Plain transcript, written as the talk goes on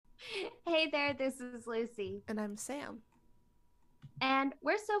Hey there, this is Lucy, And I'm Sam. and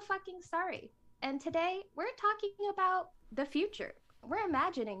we're so fucking sorry. And today we're talking about the future. We're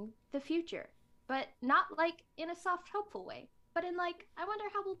imagining the future, but not like in a soft, hopeful way, but in like, I wonder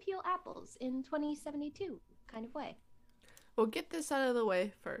how we'll peel apples in 2072 kind of way. We'll get this out of the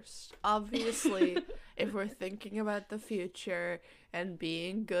way first. Obviously, if we're thinking about the future and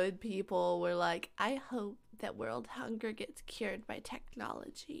being good people, we're like, I hope that world hunger gets cured by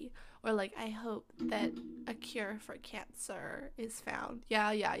technology. Or like, I hope that a cure for cancer is found.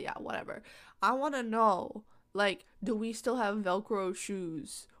 Yeah, whatever. I want to know, like, do we still have Velcro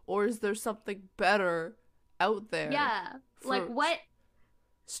shoes? Or is there something better out there Yeah, like for what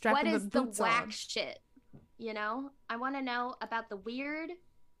strapping the is the boots whack on? shit? I want to know about the weird,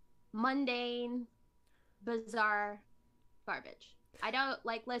 mundane, bizarre garbage. I don't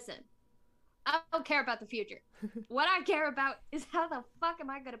like listen. I don't care about the future. What I care about is how the fuck am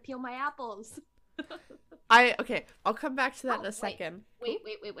I gonna peel my apples? Okay, I'll come back to that in How a wait, second.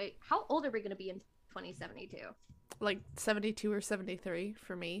 wait. How old are we gonna be in 2072? Like 72 or 73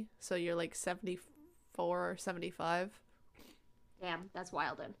 for me. So you're like 74 or 75. Damn, that's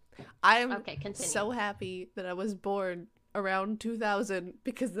wild. I'm Okay, continue. so happy that I was born around 2000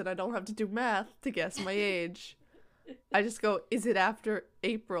 because then I don't have to do math to guess my age. I just go, is it after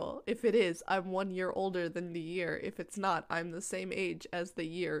April? If it is, I'm 1 year older than the year. If it's not, I'm the same age as the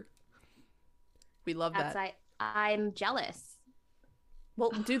year. We love That's that. I'm jealous.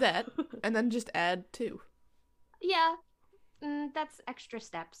 Well, do that and then just add two. Yeah, that's extra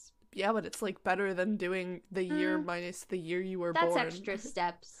steps. Yeah, but it's like better than doing the year Mm, minus the year you were that's born. extra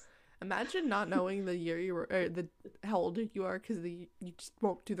steps. Imagine not knowing the year you were, or the how old you are, because you just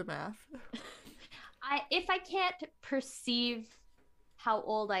won't do the math. I if I can't perceive how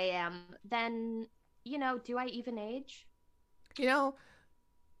old I am, then do I even age? You know,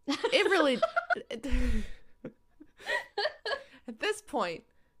 it really. At this point,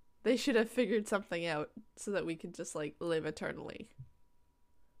 they should have figured something out so that we could just like live eternally.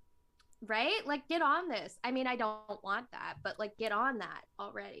 Right? Like, get on this. I mean, I don't want that, but like, get on that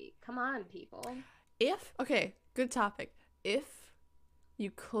already. Come on, people. If okay, good topic. If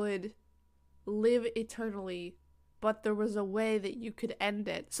you could live eternally, but there was a way that you could end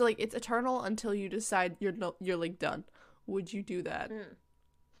it, so like it's eternal until you decide you're like done. Would you do that? Mm.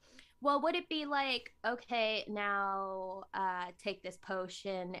 Well, would it be like, okay, now take this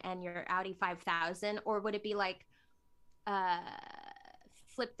potion and you're Audi 5000? Or would it be like, uh,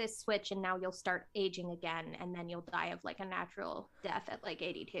 flip this switch and now you'll start aging again and then you'll die of like a natural death at like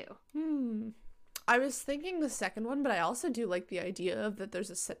 82? Hmm. I was thinking the second one, but I also do like the idea of that there's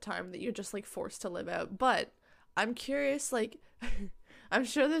a set time that you're just like forced to live out. But I'm curious, like, I'm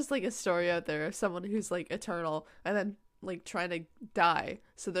sure there's like a story out there of someone who's like eternal and then like trying to die.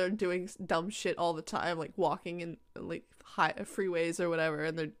 So they're doing dumb shit all the time, like walking in like high freeways or whatever,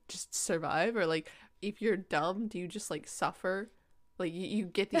 and they just survive. Or like, if you're dumb, do you just like suffer? Like you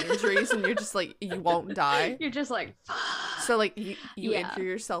get the injuries and you're just like you won't die. You're just like, So like you yeah. injure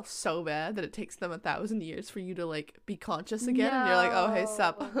yourself so bad that it takes them 1,000 years for you to like be conscious again, and you're like, oh hey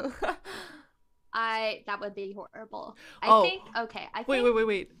sup. No. That would be horrible. I Oh think, okay, I wait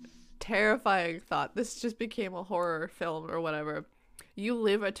think, terrifying thought. This just became a horror film or whatever. You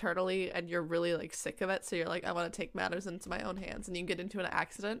live eternally and you're really like sick of it, so you're like, I want to take matters into my own hands, and you get into an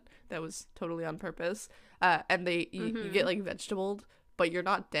accident that was totally on purpose, and you get mm-hmm. like vegetabled, but you're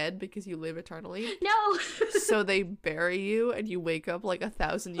not dead because you live eternally. No. So they bury you and you wake up like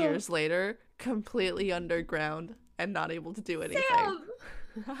 1,000 years later, completely underground and not able to do anything. Sam,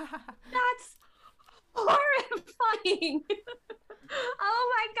 that's horrifying.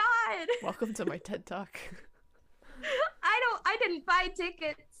 Oh my god. Welcome to my TED Talk. I didn't buy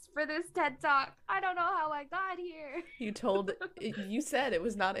tickets for this TED Talk. I don't know how I got here. You said it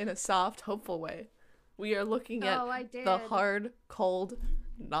was not in a soft, hopeful way. We are looking at Oh, I the did. hard, cold,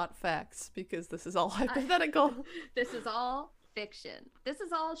 not facts, because this is all hypothetical. This is all fiction. This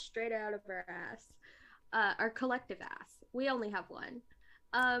is all straight out of our ass. Our collective ass. We only have one.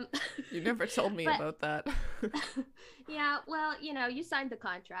 Um You never told me but about that. yeah, well, you signed the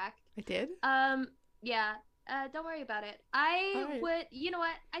contract. I did? Um, yeah, don't worry about it. I Alright. would, you know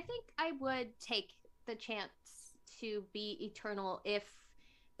what? I think I would take the chance to be eternal if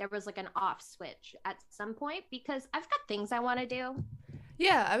there was like an off switch at some point because I've got things I want to do.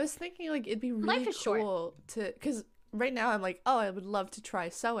 Yeah, I was thinking like it'd be Life really is short. cool to, because right now I'm like, oh, I would love to try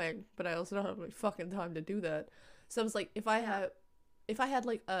sewing, but I also don't have any fucking time to do that. So I was like, Yeah. if I had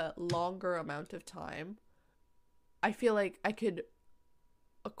like a longer amount of time, I feel like I could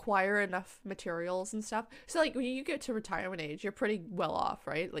acquire enough materials and stuff. So like when you get to retirement age, you're pretty well off,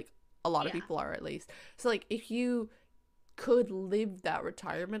 right? Like A lot of Yeah. people are, at least. So like if you could live that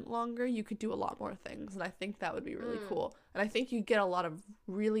retirement longer, you could do a lot more things, and I think that would be really cool. And I think you get a lot of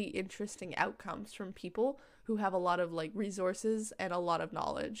really interesting outcomes from people who have a lot of like resources and a lot of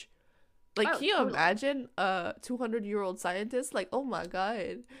knowledge. Like, Oh, can you totally. imagine a 200-year-old scientist? Like, oh my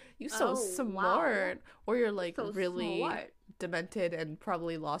god, you so Oh, wow. smart. Or you're like So really smart. demented and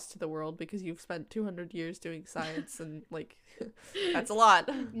probably lost to the world because you've spent 200 years doing science and like that's a lot.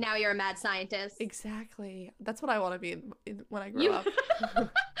 Now you're a mad scientist. Exactly. That's what I want to be when I grow You up.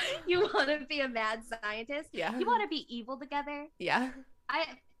 you want to be a mad scientist? Yeah. You want to be evil together? Yeah. I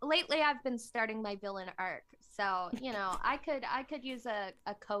lately I've been starting my villain arc. So, I could use a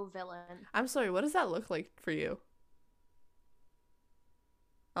co-villain. I'm sorry, what does that look like for you?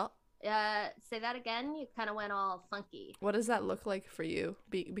 Oh, Say that again. You kind of went all funky. what does that look like for you?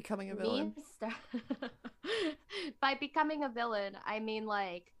 Becoming a Me villain? by becoming a villain, I mean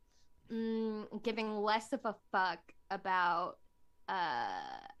like giving less of a fuck about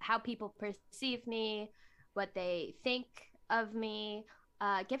how people perceive me, what they think of me,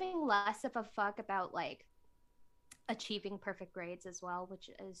 giving less of a fuck about like achieving perfect grades as well, which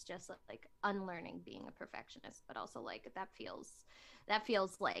is just like unlearning being a perfectionist, but also like that feels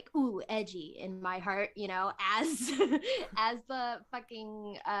like ooh edgy in my heart, as as the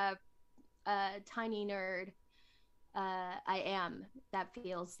fucking tiny nerd I am. That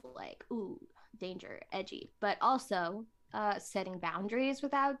feels like ooh danger, edgy, but also setting boundaries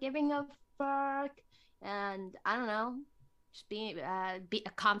without giving a fuck, and I don't know, just be a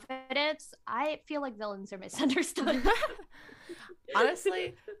confidence. I feel like villains are misunderstood.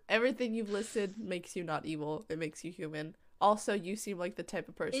 Honestly, everything you've listed makes you not evil. It makes you human. Also, you seem like the type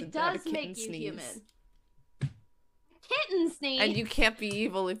of person It to have a does kitten make you sneeze. human. Kitten sneeze. And you can't be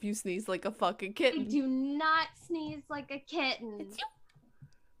evil if you sneeze like a fucking I kitten. do not sneeze like a kitten. It's you.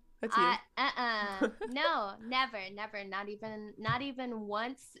 That's you. No, never, never, not even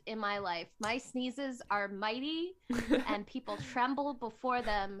once in my life. My sneezes are mighty and people tremble before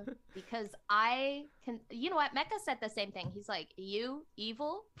them because I can, you know what? Mecca said the same thing. He's like, you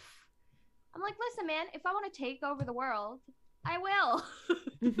evil? I'm like, listen, man, if I want to take over the world, I will.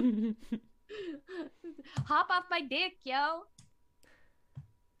 Hop off my dick, yo.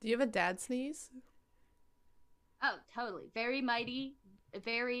 Do you have a dad sneeze? Oh, totally. Very mighty.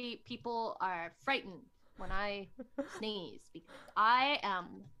 Very people are frightened when I sneeze because I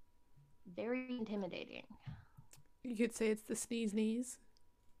am very intimidating. You could say it's the sneeze knees.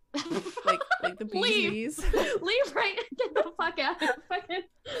 Like the bee's Leave. knees. Leave right. Get the fuck out. Fucking.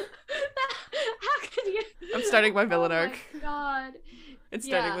 How could you? I'm starting my villain arc. Oh my god. It's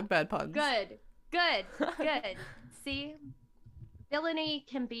starting with bad puns. Good. See, villainy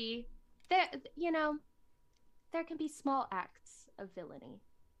can be there. There can be small acts of villainy.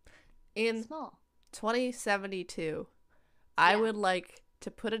 In Small. 2072, I would like to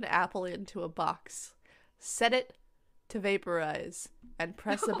put an apple into a box, set it to vaporize, and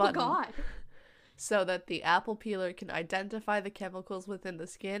press a button. Oh god. So that the apple peeler can identify the chemicals within the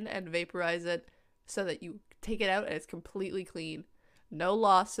skin and vaporize it so that you take it out and it's completely clean. No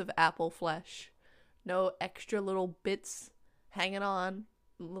loss of apple flesh. No extra little bits hanging on.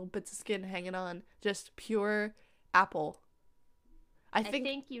 Little bits of skin hanging on. Just pure apple. I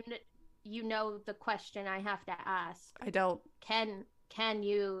think you know the question I have to ask. I don't. Could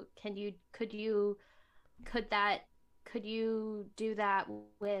you do that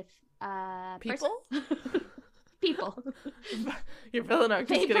with People? people. Your villain arc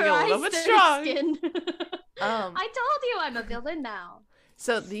is getting a Vaporize little bit their strong. skin. I told you I'm a villain now.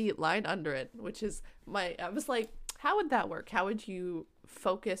 So the line under it, which is I was like, how would that work? How would you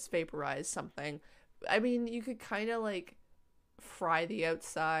focus vaporize something? I mean, you could kind of like fry the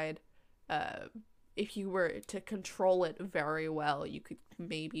outside. If you were to control it very well, you could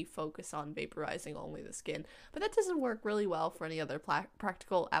maybe focus on vaporizing only the skin. But that doesn't work really well for any other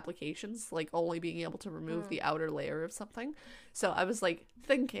practical applications, like only being able to remove the outer layer of something. So I was like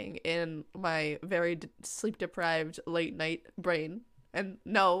thinking in my very sleep-deprived late night brain, and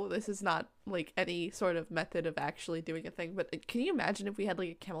no, this is not like any sort of method of actually doing a thing, but can you imagine if we had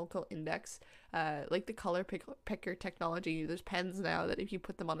like a chemical index, like the color picker technology? There's pens now that if you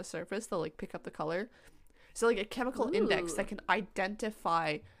put them on a surface, they'll like pick up the color. So like a chemical index that can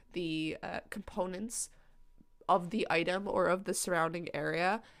identify the components of the item or of the surrounding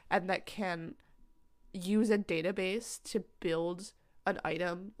area, and that can use a database to build an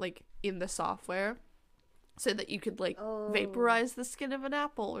item like in the software, so that you could like vaporize the skin of an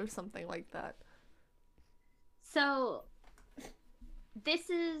apple or something like that. So this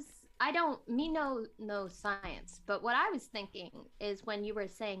is I don't me no science, but what I was thinking is when you were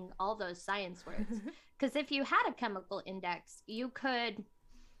saying all those science words, because if you had a chemical index, you could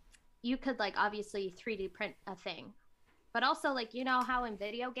like obviously 3D print a thing, but also like you know how in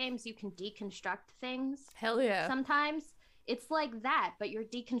video games you can deconstruct things Hell yeah. sometimes. It's like that, but you're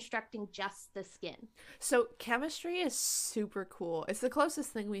deconstructing just the skin. So chemistry is super cool. It's the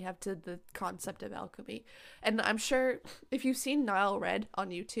closest thing we have to the concept of alchemy. And I'm sure if you've seen Nile Red on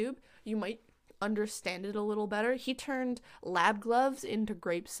YouTube, you might understand it a little better. He turned lab gloves into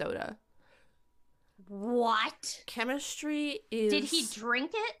grape soda. What? Chemistry is... Did he drink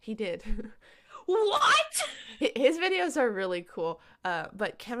it? He did. What? His videos are really cool.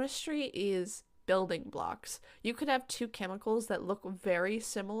 But chemistry is building blocks. You could have two chemicals that look very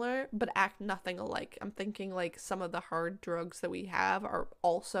similar but act nothing alike. I'm thinking like some of the hard drugs that we have are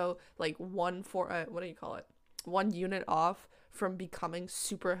also like what do you call it? 1 unit off from becoming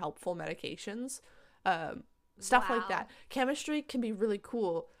super helpful medications. Stuff like that. Chemistry can be really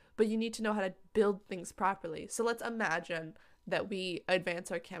cool, but you need to know how to build things properly. So let's imagine that we advance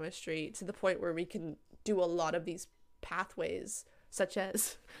our chemistry to the point where we can do a lot of these pathways, such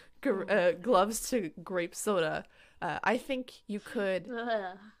as gloves to grape soda. I think you could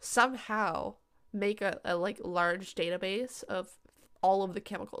somehow make a like large database of all of the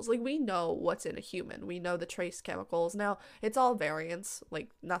chemicals. Like we know what's in a human. We know the trace chemicals. Now it's all variance. Like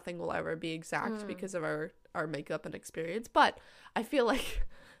nothing will ever be exact because of our makeup and experience. But I feel like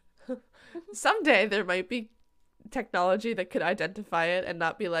someday there might be technology that could identify it and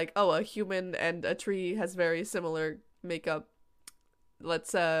not be like, oh, a human and a tree has very similar makeup.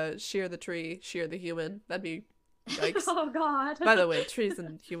 Let's shear the tree, shear the human. That'd be yikes. Oh god. By the way, trees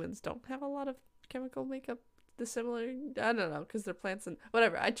and humans don't have a lot of chemical makeup dissimilar. I don't know, because they're plants and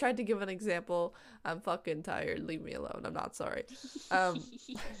whatever. I tried to give an example. I'm fucking tired. Leave me alone. I'm not sorry.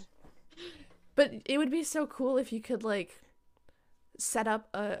 But it would be so cool if you could like set up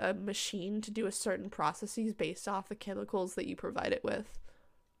a machine to do a certain processes based off the chemicals that you provide it with.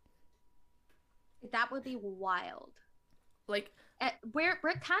 That would be wild. Like we're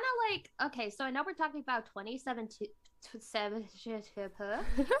kind of like, okay, so I know we're talking about 2017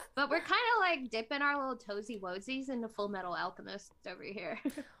 but we're kind of like dipping our little toesy woesies into Full Metal Alchemist over here.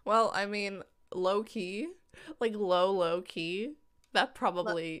 Well, I mean, low key, like low key, that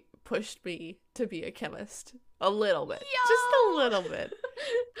probably pushed me to be a chemist a little bit. Yo! Just a little bit.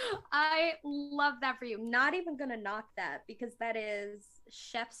 I love that for you. Not even gonna knock that because that is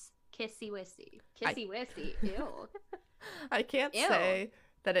chef's kissy wissy. Kissy wissy. Ew. I can't Ew. say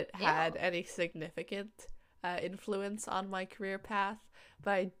that it had Ew. any significant influence on my career path, but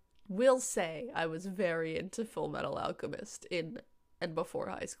I will say I was very into Full Metal Alchemist in and before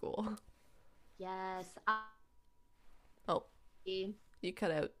high school. Yes. Oh, you cut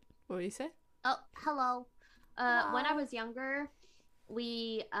out. What did you say? Oh, hello. When I was younger,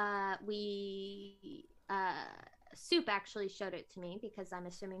 we Soup actually showed it to me because I'm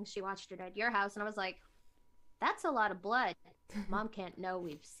assuming she watched it at your house, and I was like, that's a lot of blood. Mom can't know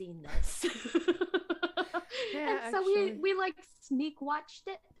we've seen this. Yeah, and so actually. we like sneak watched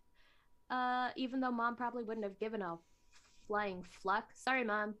it. Even though Mom probably wouldn't have given a flying fluck. Sorry,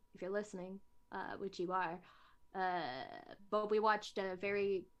 Mom, if you're listening, which you are. But we watched a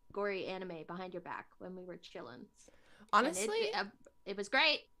very gory anime behind your back when we were chilling. Honestly, it was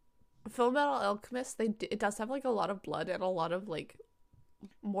great. Full Metal Alchemist, it does have like a lot of blood and a lot of like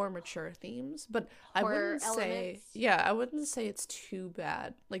more mature themes, but I wouldn't say it's too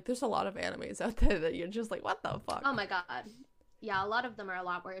bad. Like there's a lot of animes out there that you're just like, what the fuck? Oh my god. Yeah, a lot of them are a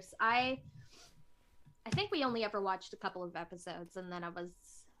lot worse. I think we only ever watched a couple of episodes, and then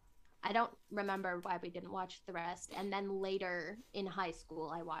I don't remember why we didn't watch the rest. And then later in high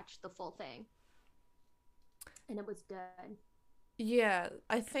school I watched the full thing. And it was good. Yeah,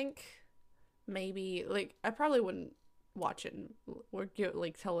 I think maybe like I probably wouldn't watch it or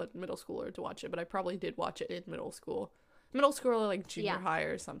like tell a middle schooler to watch it, but I probably did watch it in middle school or like junior high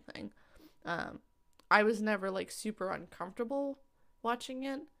or something. I was never like super uncomfortable watching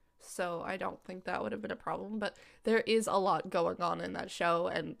it, so I don't think that would have been a problem. But there is a lot going on in that show,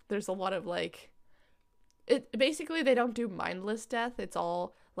 and there's a lot of like it basically they don't do mindless death. It's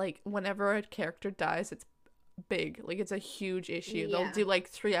all like whenever a character dies, it's big, like it's a huge issue. They'll do like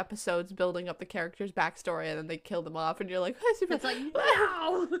 3 episodes building up the character's backstory, and then they kill them off, and you're like, it's like,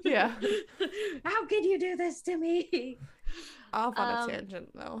 no. Yeah. How could you do this to me? Off on a tangent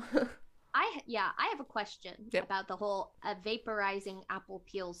though. I have a question about the whole vaporizing apple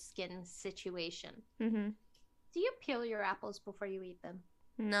peel skin situation. Mm-hmm. Do you peel your apples before you eat them?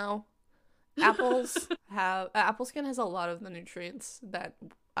 No. Apple skin has a lot of the nutrients that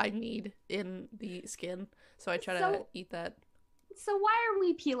I need in the skin, so I try to So, eat that. so why are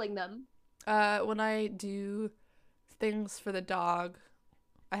we peeling them? When I do things for the dog,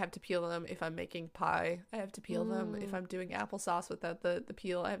 I have to peel them. If I'm making pie, I have to peel them. If I'm doing applesauce without the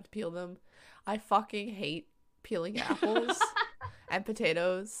peel, I have to peel them. I fucking hate peeling apples and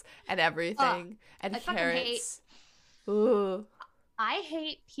potatoes and everything and I fucking hate. carrots. Ooh. I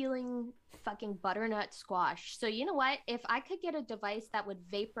hate peeling fucking butternut squash. So you know what? If I could get a device that would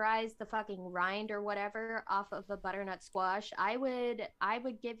vaporize the fucking rind or whatever off of a butternut squash, I would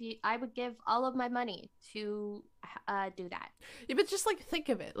give all of my money to do that. Yeah, but just like think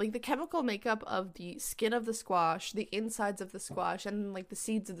of it. Like the chemical makeup of the skin of the squash, the insides of the squash, and like the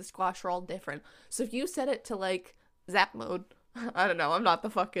seeds of the squash are all different. So if you set it to like zap mode, I don't know, I'm not the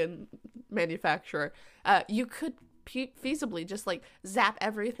fucking manufacturer. You could feasibly just like zap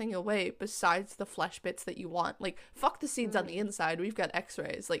everything away besides the flesh bits that you want. Like fuck the seeds on the inside. We've got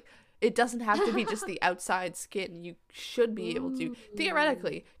x-rays. Like it doesn't have to be just the outside skin. You should be able to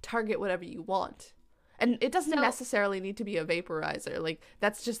theoretically target whatever you want. And it doesn't necessarily need to be a vaporizer. Like,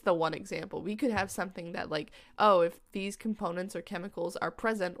 that's just the one example. We could have something that, like, oh, if these components or chemicals are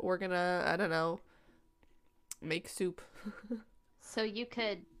present, we're gonna, I don't know, make soup. So you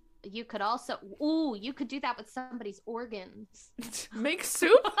could also, you could do that with somebody's organs. Make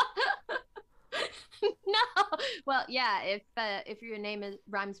soup? No. Well, yeah, if your name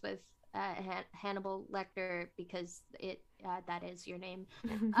rhymes with Hannibal Lecter, because that is your name.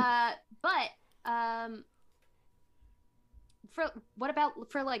 But for what about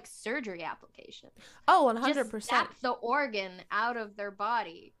for like surgery applications? Oh, 100%. Just zap the organ out of their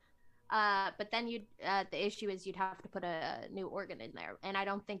body. But then the issue is you'd have to put a new organ in there, and I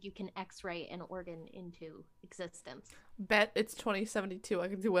don't think you can X-ray an organ into existence. Bet it's 2072. I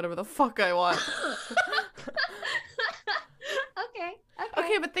can do whatever the fuck I want.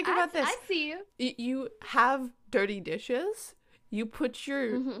 Okay, but think about this. I see you. You have dirty dishes. You put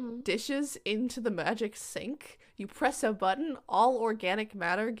your dishes into the magic sink. You press a button. All organic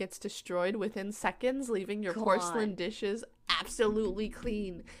matter gets destroyed within seconds, leaving your porcelain dishes absolutely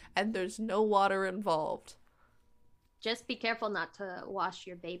clean. And there's no water involved. Just be careful not to wash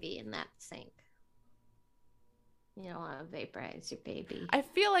your baby in that sink. You don't want to vaporize your baby. I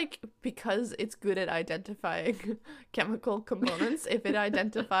feel like because it's good at identifying chemical components, if it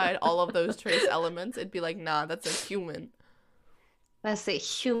identified all of those trace elements, it'd be like, nah, that's a human. Let's say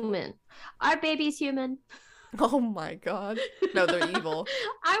human. Our baby's human. Oh my god. No, they're evil.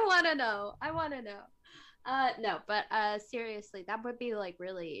 I want to know. No, but seriously, that would be like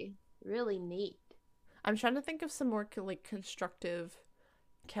really, really neat. I'm trying to think of some more like constructive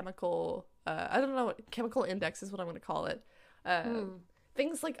chemical, I don't know, chemical index is what I'm going to call it.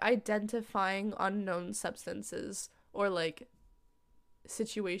 Things like identifying unknown substances or like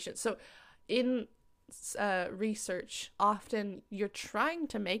situations. So in research, often you're trying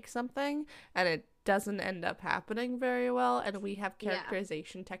to make something and it doesn't end up happening very well, and we have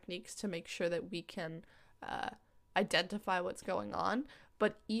characterization techniques to make sure that we can identify what's going on,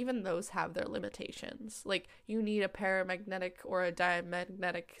 but even those have their limitations. Like you need a paramagnetic or a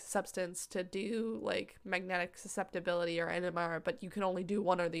diamagnetic substance to do like magnetic susceptibility or NMR, but you can only do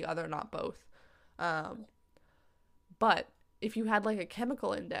one or the other, not both. But if you had like a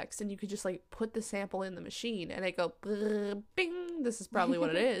chemical index and you could just like put the sample in the machine and it go bing, this is probably what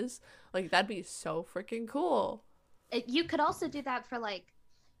it is, like that'd be so freaking cool. You could also do that for like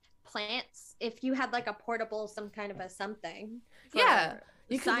plants if you had like a portable some kind of a something. Yeah,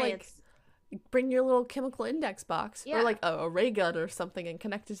 you could like bring your little chemical index box or like a ray gun or something and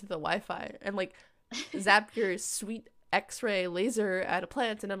connect it to the Wi-Fi and like zap your sweet X-ray laser at a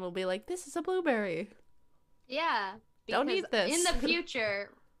plant and then it'll be like, this is a blueberry. Yeah. Don't eat this. In the future,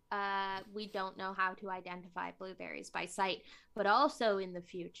 we don't know how to identify blueberries by sight, but also in the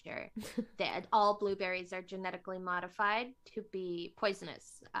future, that all blueberries are genetically modified to be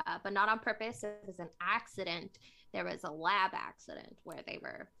poisonous, but not on purpose. It was an accident. There was a lab accident where they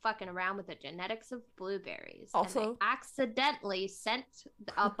were fucking around with the genetics of blueberries. Also, and they accidentally sent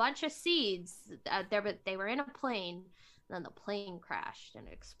a bunch of seeds. They were in a plane. Then the plane crashed and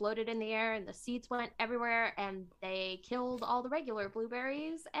it exploded in the air and the seeds went everywhere and they killed all the regular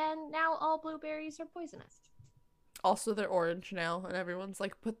blueberries and now all blueberries are poisonous. Also, they're orange now and everyone's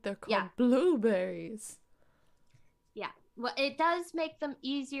like, but they're called blueberries. Yeah. Well, it does make them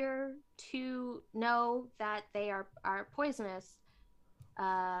easier to know that they are poisonous.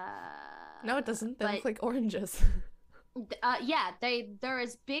 No, it doesn't. They look like oranges. They're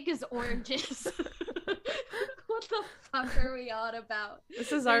as big as oranges. What the fuck are we on about?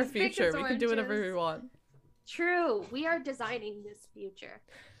 This is our future. We can do whatever we want. True. We are designing this future.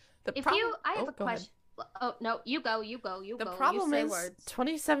 I have a question. Oh, no, you go. The problem is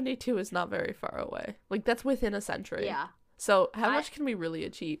 2072 is not very far away. Like, that's within a century. Yeah. So how much can we really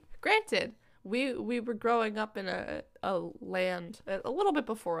achieve? Granted, we were growing up in a land a little bit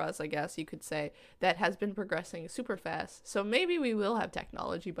before us, I guess you could say, that has been progressing super fast. So maybe we will have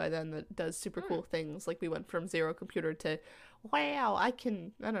technology by then that does super cool things. Like, we went from zero computer to, wow, I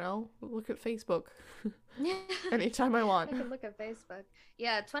don't know, look at Facebook anytime I want. I can look at Facebook.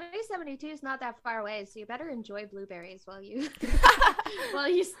 Yeah, 2072 is not that far away, so you better enjoy blueberries while you while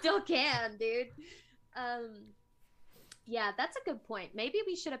you still can, dude. Yeah, that's a good point. Maybe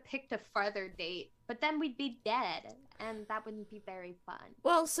we should have picked a farther date, but then we'd be dead, and that wouldn't be very fun.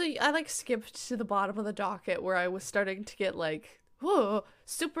 Well, so I like skipped to the bottom of the docket where I was starting to get like, whoa,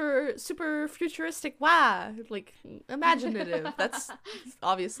 super futuristic, wow, like imaginative. That's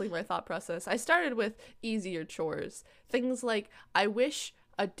obviously my thought process. I started with easier chores. Things like, I wish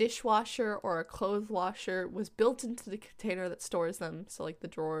a dishwasher or a clothes washer was built into the container that stores them. So like the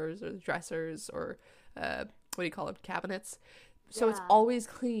drawers or the dressers or what do you call them, cabinets, so it's always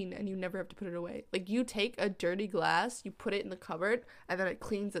clean and you never have to put it away. Like, you take a dirty glass, you put it in the cupboard, and then it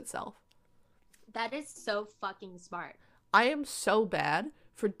cleans itself. That is so fucking smart. I am so bad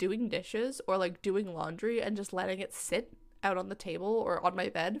for doing dishes or like doing laundry and just letting it sit out on the table or on my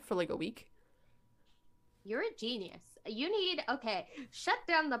bed for like a week. You're a genius. You need, okay, shut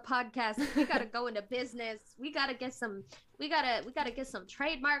down the podcast. We gotta go into business. We gotta get some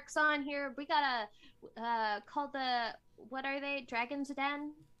trademarks on here. We gotta call the, what are they? Dragon's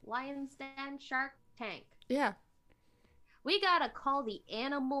Den? Lion's Den? Shark Tank. Yeah. We gotta call the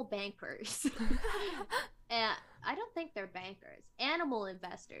animal bankers. And I don't think they're bankers. Animal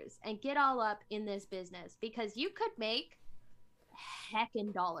investors, and get all up in this business, because you could make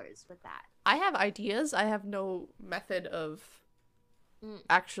heckin' dollars with that. I have ideas. I have no method of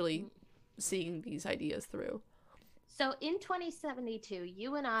actually seeing these ideas through. So in 2072,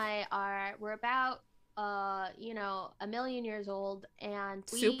 you and we're about a million years old, and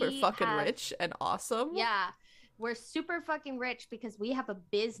we super fucking rich and awesome. Yeah, we're super fucking rich because we have a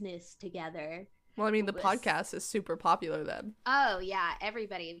business together. Well, I mean, the podcast is super popular then. Oh, yeah.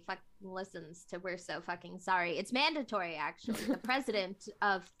 Everybody fucking listens to We're So Fucking Sorry. It's mandatory, actually. The president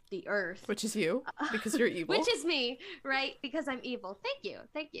of the earth. Which is you, because you're evil. Which is me, right? Because I'm evil. Thank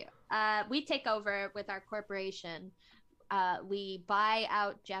you. We take over with our corporation. We buy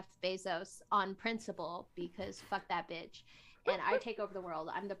out Jeff Bezos on principle, because fuck that bitch. And I take over the world.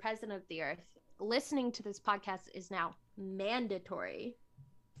 I'm the president of the earth. Listening to this podcast is now mandatory.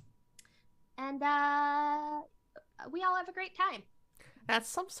 And we all have a great time. That's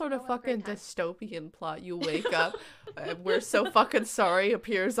some sort of fucking dystopian plot. You wake up, We're So Fucking Sorry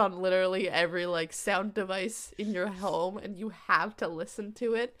appears on literally every like sound device in your home, and you have to listen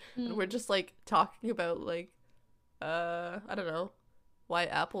to it. And we're just like talking about like, I don't know, why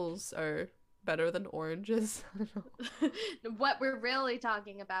apples are better than oranges. I don't know. What we're really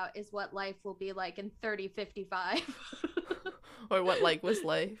talking about is what life will be like in 3055. Or what life was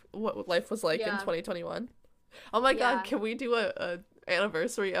like in 2021. Oh my god, can we do a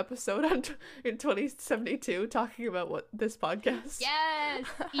anniversary episode in 2072 talking about what this podcast? Yes.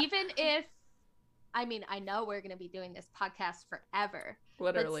 Even if, I mean, I know we're going to be doing this podcast forever.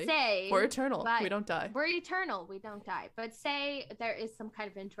 Literally. But say, we're eternal. We don't die. We're eternal. We don't die. But say there is some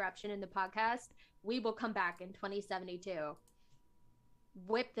kind of interruption in the podcast, we will come back in 2072.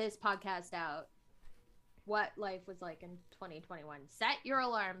 Whip this podcast out. What life was like in 2021. Set your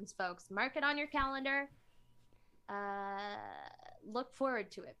alarms, folks. Mark it on your calendar. Look forward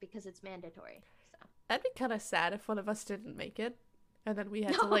to it because it's mandatory. So that'd be kind of sad if one of us didn't make it, and then we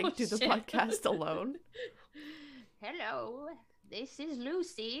had to like do the podcast alone. Hello, this is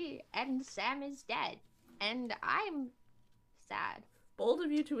Lucy, and Sam is dead, and I'm sad. Bold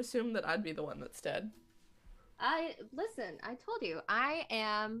of you to assume that I'd be the one that's dead. Listen, I told you, I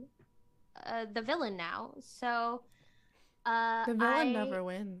am the villain now, so the villain never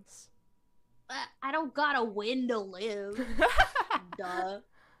wins. I don't gotta win to live. Duh.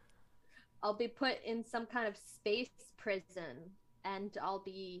 I'll be put in some kind of space prison, and I'll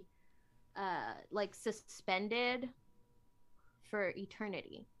be like suspended for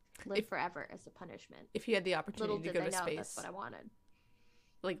eternity. Live forever as a punishment. If you had the opportunity to go to space, that's what I wanted.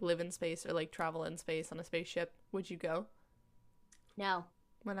 Like live in space or like travel in space on a spaceship, would you go? No.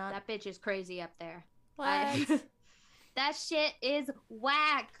 Why not? That bitch is crazy up there. What? That shit is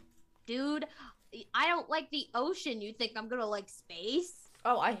whack, dude. I don't like the ocean. You think I'm gonna like space?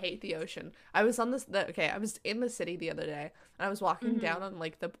 Oh, I hate the ocean. I was on I was in the city the other day, and I was walking down on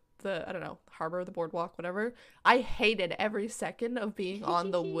like the the, I don't know, harbor, the boardwalk, whatever. I hated every second of being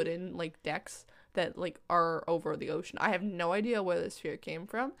on the wooden like decks that like are over the ocean. I have no idea where this fear came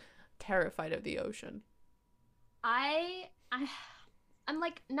from. Terrified of the ocean. I I'm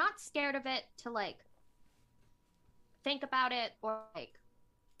like not scared of it to like think about it or like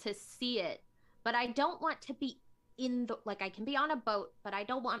to see it, but I don't want to be in the like I can be on a boat, but I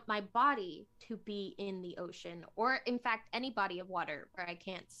don't want my body to be in the ocean or in fact any body of water where I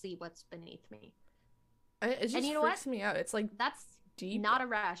can't see what's beneath me. It just And you know freaks what? me out. It's like That's deep not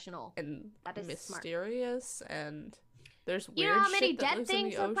irrational. and That is smart. mysterious, and there's You know weird how many shit that dead lives in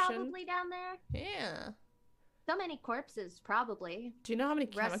things the are ocean. probably down there? Yeah. So many corpses, probably. Do you know how many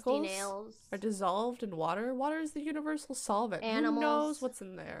Rusty chemicals nails. are dissolved in water? Water is the universal solvent. Animals. Who knows what's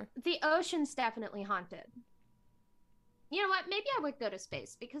in there? The ocean's definitely haunted. You know what? Maybe I would go to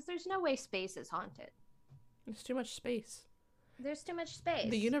space because there's no way space is haunted. There's too much space. There's too much space.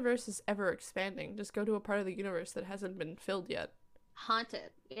 The universe is ever expanding. Just go to a part of the universe that hasn't been filled yet.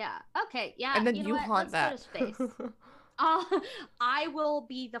 Haunted. Yeah. Okay. Yeah. And then you know you what? haunt Let's that. Go to space. I will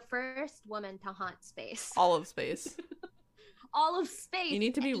be the first woman to haunt space. All of space. All of space. You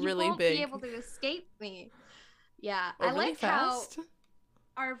need to be really you won't big. Be able to escape me. Yeah. Or I really like fast. how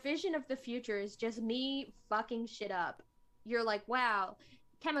our vision of the future is just me fucking shit up. You're like, wow,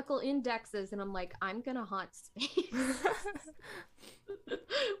 chemical indexes, and I'm like, I'm gonna haunt space.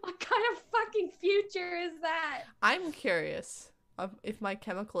 What kind of fucking future is that? I'm curious of if my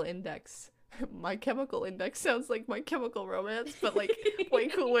chemical index sounds like My Chemical Romance, but like way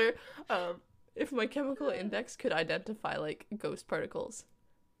cooler. If my chemical index could identify like ghost particles.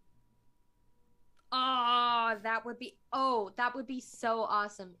 That would be so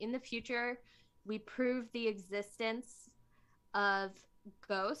awesome. In the future, we prove the existence of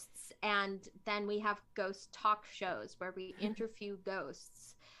ghosts, and then we have ghost talk shows where we interview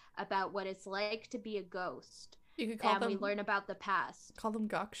ghosts about what it's like to be a ghost. You could call them. We learn about the past. Call them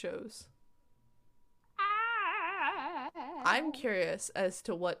gawk shows. I'm curious as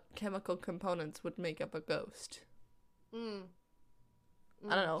to what chemical components would make up a ghost.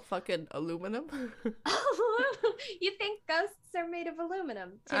 I don't know, fucking aluminum? You think ghosts are made of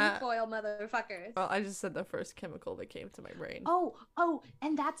aluminum? Tinfoil motherfuckers. Well, I just said the first chemical that came to my brain. Oh,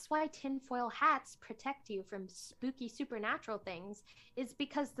 and that's why tinfoil hats protect you from spooky supernatural things, is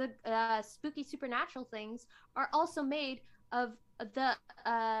because the spooky supernatural things are also made of the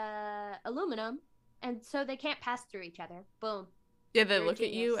aluminum, and so they can't pass through each other. Boom. Yeah, they look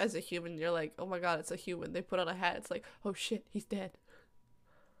at you as a human, you're like, oh my god, it's a human. They put on a hat, it's like, oh shit, he's dead.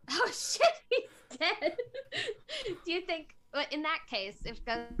 Oh shit, he's dead. Do you think, in that case, if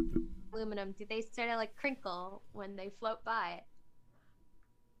ghosts aluminum, do they sort of like crinkle when they float by?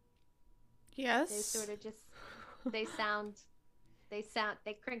 Yes. They sort of just, they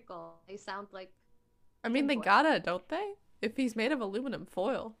crinkle. They sound like. I mean, they gotta, don't they? If he's made of aluminum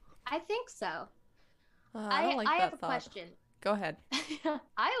foil. I think so. I don't like that have a thought. question. Go ahead.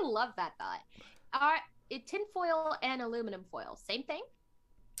 I love that thought. Are tinfoil and aluminum foil same thing?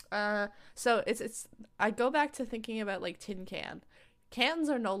 So it's I go back to thinking about like tin can. Cans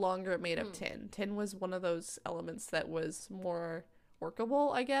are no longer made of tin. Tin was one of those elements that was more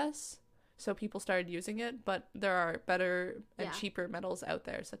workable, I guess. So people started using it, but there are better and cheaper metals out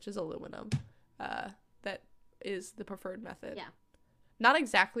there, such as aluminum. That is the preferred method. Yeah. Not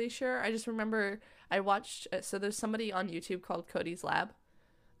exactly sure. I just remember I watched. So there's somebody on YouTube called Cody's Lab,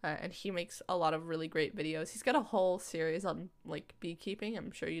 and he makes a lot of really great videos. He's got a whole series on like beekeeping.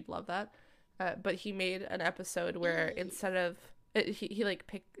 I'm sure you'd love that. But he made an episode where instead of he like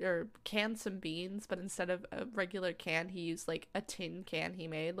picked or canned some beans, but instead of a regular can, he used like a tin can he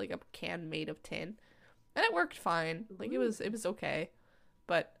made, like a can made of tin, and it worked fine. Like it was okay,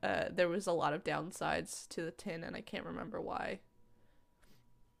 but there was a lot of downsides to the tin, and I can't remember why.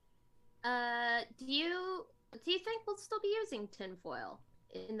 Do you think we'll still be using tinfoil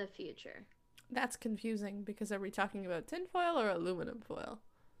in the future? That's confusing because are we talking about tinfoil or aluminum foil?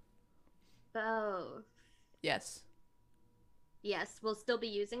 Both. Yes. Yes, we'll still be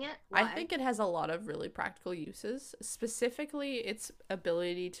using it. Why? I think it has a lot of really practical uses, specifically its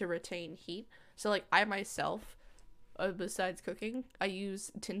ability to retain heat. So like I myself, besides cooking, I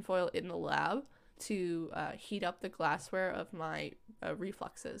use tinfoil in the lab to heat up the glassware of my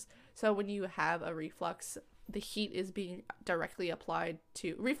refluxes. So when you have a reflux, the heat is being directly applied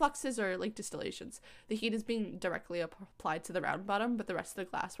to refluxes or like distillations. The heat is being directly applied to the round bottom, but the rest of the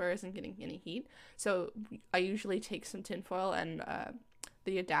glassware isn't getting any heat. So I usually take some tinfoil and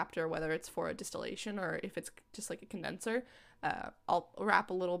the adapter, whether it's for a distillation or if it's just like a condenser, I'll wrap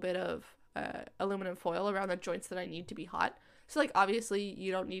a little bit of aluminum foil around the joints that I need to be hot. So like obviously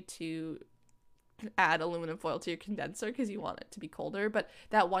you don't need to add aluminum foil to your condenser because you want it to be colder, but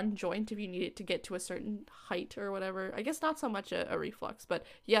that one joint, if you need it to get to a certain height or whatever, I guess not so much a reflux, but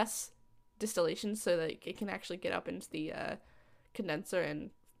yes, distillation, so that it can actually get up into the condenser and,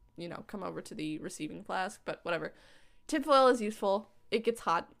 you know, come over to the receiving flask. But whatever, tinfoil is useful. It gets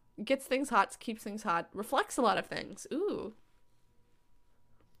hot, gets things hot, keeps things hot, reflects a lot of things. Ooh.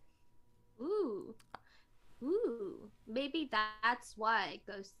 Maybe that's why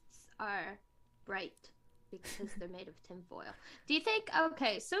ghosts are bright, because they're made of tinfoil. Do you think,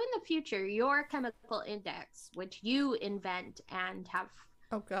 okay, so in the future, your chemical index, which you invent and have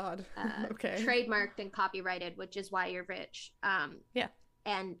oh god okay, trademarked and copyrighted, which is why you're rich, yeah,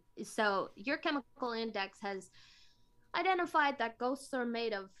 and so your chemical index has identified that ghosts are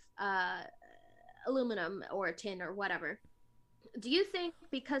made of aluminum or tin or whatever. Do you think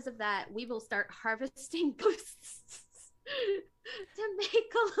because of that we will start harvesting ghosts to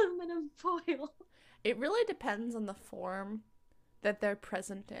make aluminum foil? It really depends on the form that they're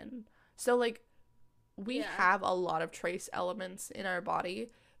present in. So like we have a lot of trace elements in our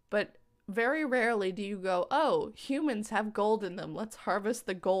body, but very rarely do you go, oh, humans have gold in them, let's harvest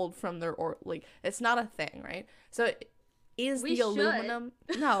the gold from their ore. Like, it's not a thing, right? So is the aluminum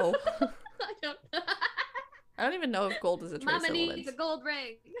no I don't know. I don't even know if gold is a trace Mama element. needs a gold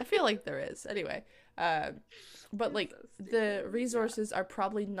ring. I feel like there is. Anyway, but like so the resources are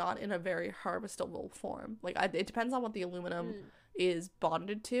probably not in a very harvestable form. Like it depends on what the aluminum is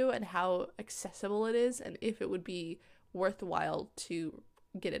bonded to and how accessible it is, and if it would be worthwhile to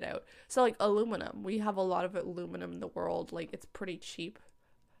get it out. So like aluminum, we have a lot of aluminum in the world. Like it's pretty cheap.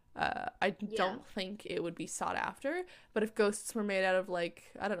 I don't think it would be sought after. But if ghosts were made out of like,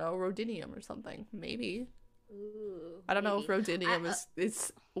 I don't know, rhodium or something, maybe. Ooh, I don't know if rhodium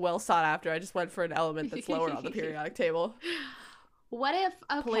is well sought after. I just went for an element that's lower on the periodic table. What if,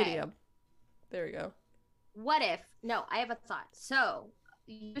 okay. Palladium. There we go. What if, no, I have a thought. So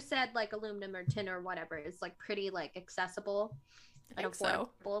you said like aluminum or tin or whatever is like pretty like accessible and affordable.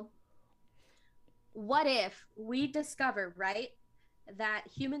 So. What if we discover, right, that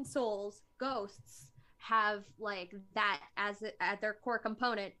human souls, ghosts, have like that as their core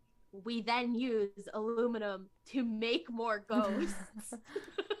component? We then use aluminum to make more ghosts.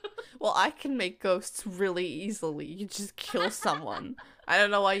 Well, I can make ghosts really easily. You just kill someone. I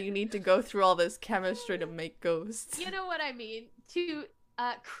don't know why you need to go through all this chemistry to make ghosts. You know what I mean? To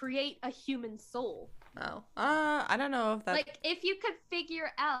create a human soul. Oh. I don't know if that's... Like, if you could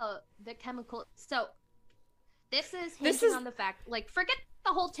figure out the chemical... So, this is hinging on the fact... Like, forget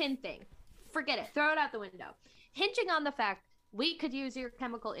the whole tin thing. Forget it. Throw it out the window. Hinging on the fact... We could use your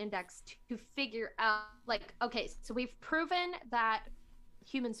chemical index to figure out, like, okay, so we've proven that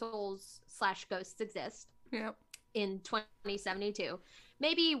human souls / ghosts exist. Yep. In 2072.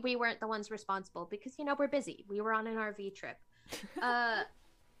 Maybe we weren't the ones responsible because, you know, we're busy. We were on an RV trip.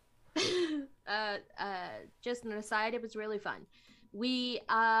 Just an aside, it was really fun. We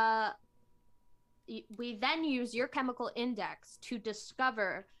then use your chemical index to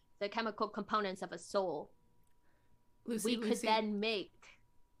discover the chemical components of a soul. Lucy, we could then make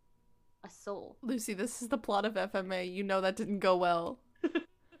a soul. Lucy, this is the plot of FMA. You know that didn't go well.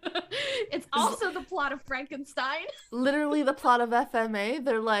 It's also the plot of Frankenstein. Literally the plot of FMA.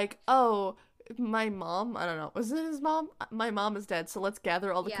 They're like, oh, my mom, I don't know, was it his mom? My mom is dead, so let's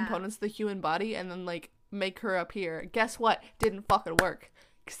gather all the components of the human body and then, like, make her appear. Guess what? Didn't fucking work.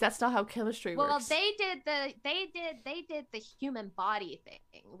 Because that's not how chemistry works. Well, they did the human body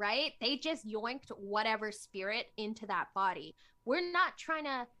thing, right? They just yoinked whatever spirit into that body. We're not trying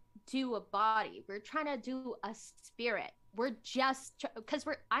to do a body. We're trying to do a spirit. We're just because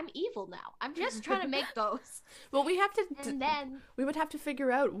I'm evil now. I'm just trying to make ghosts. Well, we have to, and then we would have to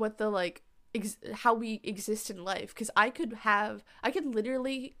figure out what the like how we exist in life. Because I could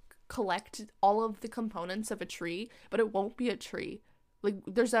literally collect all of the components of a tree, but it won't be a tree. Like,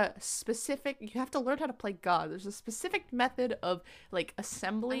 there's a specific... You have to learn how to play God. There's a specific method of, like,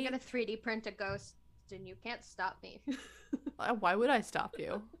 assembly. I'm gonna 3D print a ghost, and you can't stop me. Why would I stop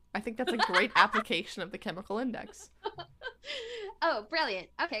you? I think that's a great application of the chemical index. Oh, brilliant.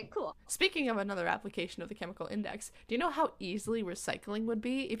 Okay, cool. Speaking of another application of the chemical index, do you know how easily recycling would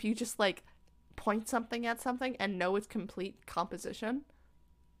be if you just, like, point something at something and know its complete composition?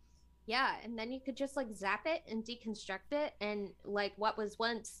 Yeah, and then you could just like zap it and deconstruct it, and like what was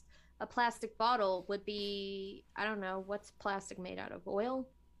once a plastic bottle would be, I don't know, what's plastic made out of? Oil?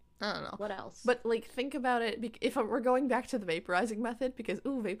 I don't know. What else? But like, think about it, if we're going back to the vaporizing method, because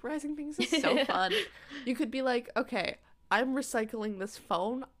vaporizing things is so fun. You could be like, okay, I'm recycling this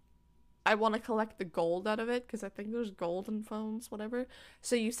phone. I want to collect the gold out of it because I think there's gold in phones, whatever.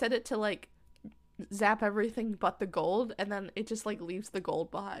 So you set it to like zap everything but the gold, and then it just like leaves the gold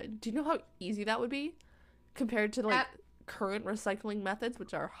behind. Do you know how easy that would be compared to like That, current recycling methods,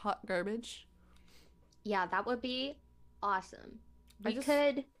 which are hot garbage? yeah, that would be awesome. I We just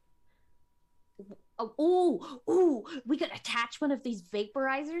could ooh, we could attach one of these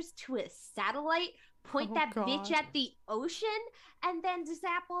vaporizers to a satellite, point oh that bitch god, at the ocean, and then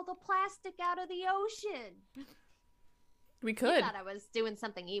zap all the plastic out of the ocean. we You could. thought I was doing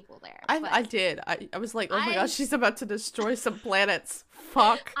something evil there, I but did. I was like, oh my I'm gosh, she's about to destroy some planets.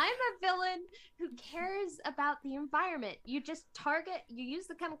 Fuck. I'm a villain who cares about the environment. You use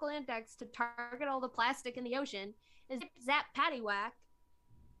the chemical index to target all the plastic in the ocean, and zap paddywhack.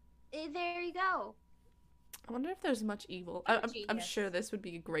 There you go. I wonder if there's much evil. You're a I'm sure genius. this would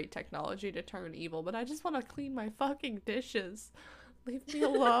be great technology to turn evil, but I just want to clean my fucking dishes. Leave me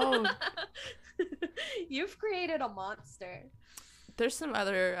alone. You've created a monster. There's some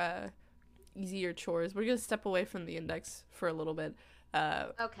other easier chores. We're gonna step away from the index for a little bit.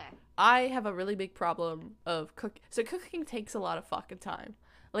 Okay. I have a really big problem of so cooking takes a lot of fucking time.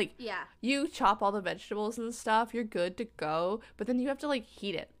 Like, Yeah. you chop all the vegetables and stuff, you're good to go, but then you have to like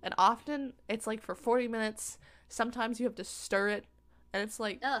heat it. And often it's like for 40 minutes. Sometimes you have to stir it, and it's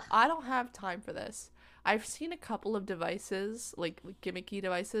like, Ugh. I don't have time for this. I've seen a couple of devices, like gimmicky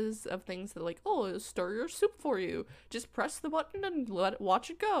devices of things that are like, oh, it'll stir your soup for you. Just press the button and watch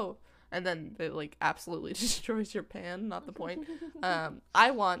it go. And then it like absolutely destroys your pan. Not the point.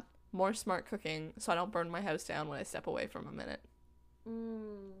 I want more smart cooking so I don't burn my house down when I step away from a minute.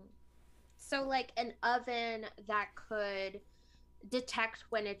 Mm. So, like an oven that could detect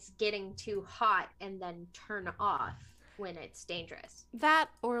when it's getting too hot and then turn off when it's dangerous. That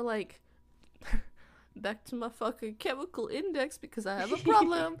or like back to my fucking chemical index because I have a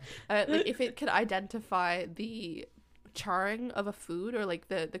problem. Like if it could identify the charring of a food or like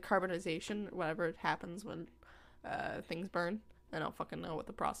the carbonization, whatever it happens when things burn. I don't fucking know what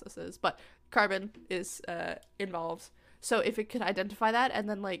the process is, but carbon is involved. So if it could identify that and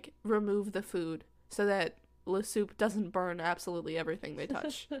then like remove the food so that the soup doesn't burn absolutely everything they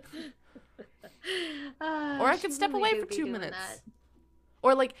touch. Or I could step away for 2 minutes. That.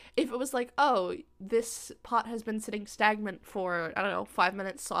 Or like if it was like, oh, this pot has been sitting stagnant for, I don't know, 5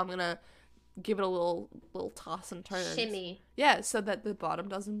 minutes, so I'm gonna give it a little toss and turn. Shimmy. Yeah, so that the bottom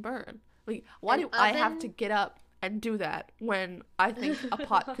doesn't burn. Like, why An do I have oven- to get up and do that when I think a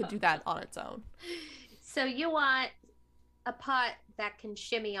pot could do that on its own? So you want a pot that can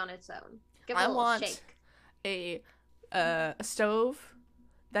shimmy on its own. Give it a I little want shake. a stove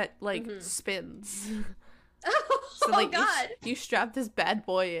that like Mhm. spins. Oh, So like God. you strap this bad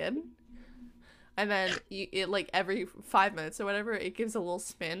boy in, and then it like every 5 minutes or whatever, it gives a little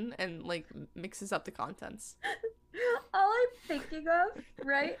spin and like mixes up the contents. All I'm thinking of,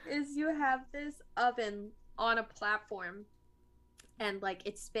 right, is you have this oven on a platform and like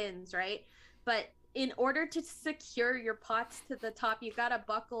it spins, right? But in order to secure your pots to the top, you gotta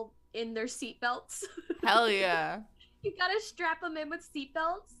buckle in their seatbelts. Hell yeah. You gotta strap them in with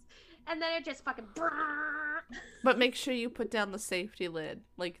seatbelts, and then it just fucking. But make sure you put down the safety lid.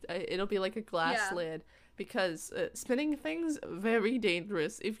 Like it'll be like a glass Yeah. lid because spinning things very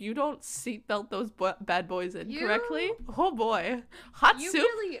dangerous. If you don't seatbelt those bad boys in correctly, oh boy, hot You soup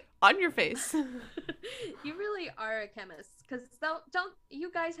really, on your face. you really are a chemist, because don't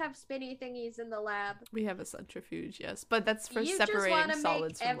you guys have spinny thingies in the lab? We have a centrifuge, yes, but that's for You just separating wanna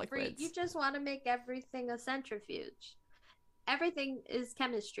solids make from liquids. You just want to make everything a centrifuge. Everything is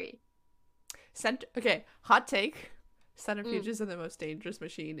chemistry. Okay, hot take. Centrifuges are the most dangerous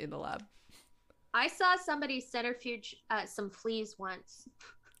machine in the lab. I saw somebody centrifuge some fleas once.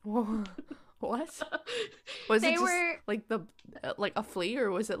 What? Was They it just were like the like a flea,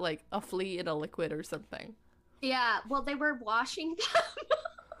 or was it like a flea in a liquid or something? Yeah, well, they were washing them.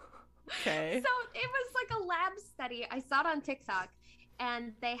 Okay. So it was like a lab study. I saw it on TikTok,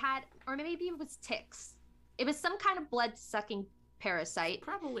 and they had, or maybe it was ticks. It was some kind of blood-sucking parasite.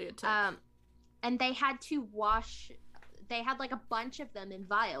 Probably a tick. And they had to wash. They had like a bunch of them in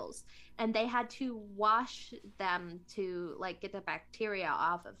vials, and they had to wash them to like get the bacteria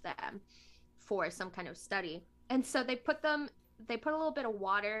off of them for some kind of study. And so they put a little bit of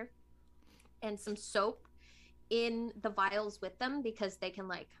water and some soap in the vials with them because they can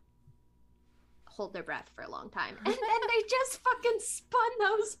like hold their breath for a long time. And then they just fucking spun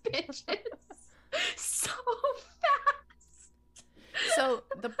those bitches so fast. So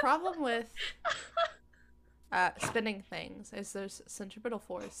the problem with spinning things is there's centripetal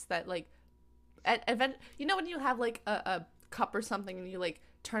force that like at event, you know, when you have like a cup or something and you like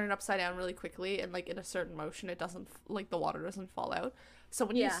turn it upside down really quickly, and like in a certain motion it doesn't like the water doesn't fall out. So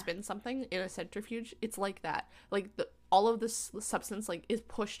when you Yeah. spin something in a centrifuge, it's like that. Like all of this substance like is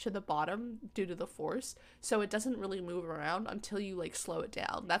pushed to the bottom due to the force, so it doesn't really move around until you like slow it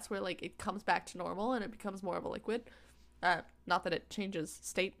down. That's where like it comes back to normal and it becomes more of a liquid. Not that it changes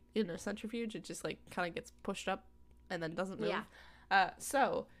state in a centrifuge, it just like kind of gets pushed up and then doesn't move. Yeah.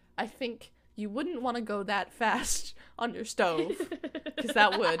 So I think you wouldn't want to go that fast on your stove, because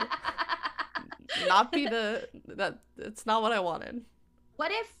that would not be it's not what I wanted.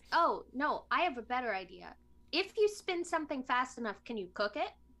 What if, oh, no, I have a better idea. If you spin something fast enough, can you cook it?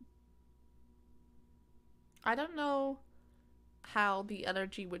 I don't know how the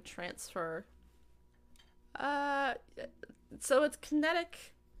energy would transfer. So it's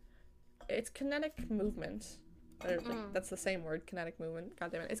kinetic movement. That's the same word, kinetic movement.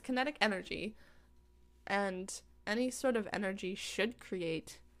 God damn it. It's kinetic energy. And any sort of energy should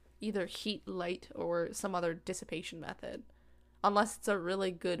create either heat, light, or some other dissipation method. Unless it's a really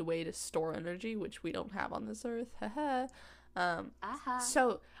good way to store energy, which we don't have on this earth.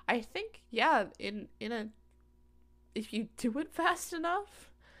 So I think, yeah, if you do it fast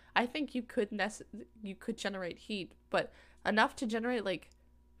enough, I think you could generate heat, but enough to generate like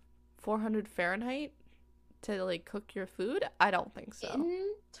 400 Fahrenheit to like cook your food? I don't think so.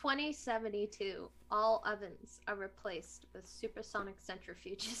 In 2072, all ovens are replaced with supersonic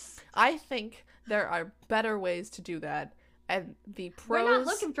centrifuges. I think there are better ways to do that, and the pros. We're not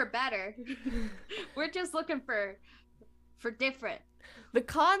looking for better. We're just looking for different. The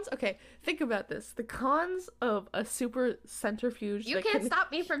cons, okay, think about this. The cons of a super centrifuge You that can't can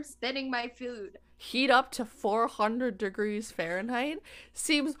stop me from spinning my food. heat up to 400 degrees Fahrenheit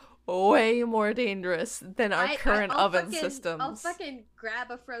seems way more dangerous than our current oven systems. I'll fucking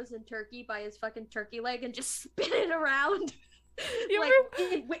grab a frozen turkey by his fucking turkey leg and just spin it around.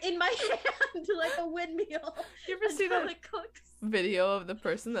 In my hand like a windmill. You ever see that it cooks? video of the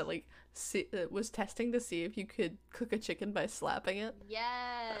person that like was testing to see if you could cook a chicken by slapping it?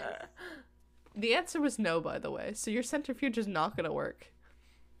 Yes. The answer was no, by the way. So your centrifuge is not gonna work.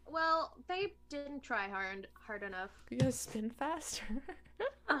 Well, they didn't try hard enough. You guys spin faster.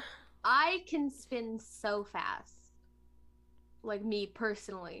 I can spin so fast. Like me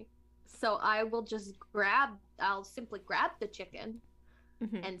personally. So I'll simply grab the chicken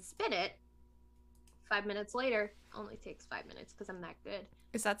and spin it. 5 minutes later, only takes 5 minutes because I'm that good.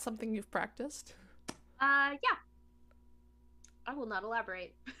 Is that something you've practiced? Yeah. I will not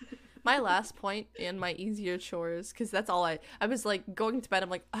elaborate. My last point in my easier chores, because that's all I was like going to bed,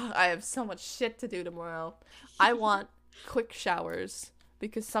 I'm like, oh, I have so much shit to do tomorrow. I want quick showers,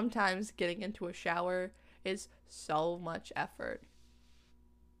 because sometimes getting into a shower is so much effort.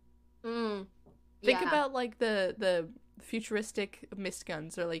 Think about like the futuristic mist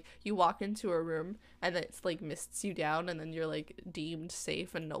guns, or like you walk into a room and it's like mists you down and then you're like deemed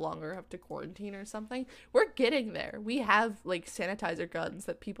safe and no longer have to quarantine or something. We're getting there. We have like sanitizer guns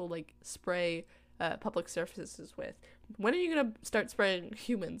that people like spray public surfaces with. When are you gonna start spraying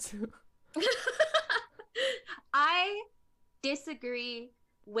humans? I disagree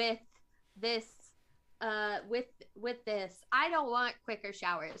with this. With this, I don't want quicker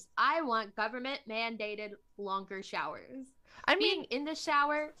showers. I want government mandated longer showers. I mean, being in the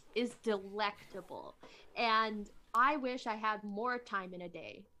shower is delectable, and I wish I had more time in a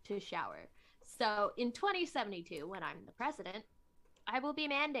day to shower. So in 2072, when I'm the president, I will be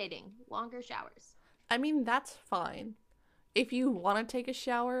mandating longer showers. I mean, that's fine. If you want to take a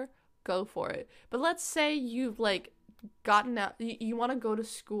shower, go for it. But let's say you've like gotten out, you want to go to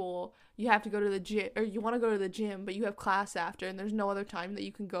school, you have to go to the gym, or you want to go to the gym, but you have class after and there's no other time that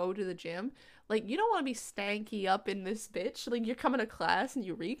you can go to the gym. Like, you don't want to be stanky up in this bitch. Like, you're coming to class and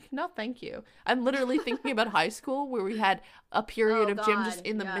you reek. No, thank you. I'm literally thinking about high school where we had a period of gym just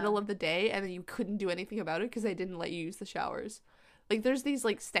in the middle of the day and then you couldn't do anything about it because they didn't let you use the showers. Like, there's these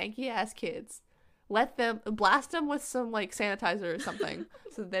like stanky ass kids. Let them blast them with some like sanitizer or something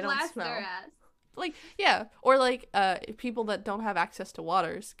so they don't blast smell. Their ass. Like, yeah, or like people that don't have access to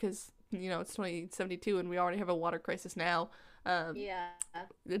waters, because you know it's 2072 and we already have a water crisis now. Yeah,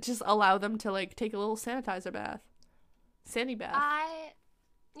 just allow them to like take a little sanitizer bath, sandy bath.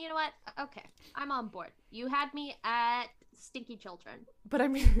 You know what? Okay, I'm on board. You had me at stinky children. But I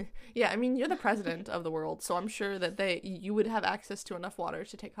mean, yeah, I mean you're the president of the world, so I'm sure that you would have access to enough water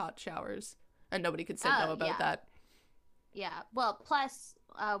to take hot showers, and nobody could say no about that. Yeah, well, plus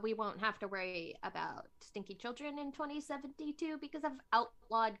we won't have to worry about stinky children in 2072 because of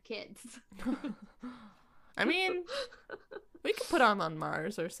outlawed kids. I mean, we could put them on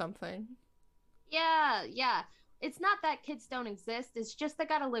Mars or something. Yeah. It's not that kids don't exist. It's just they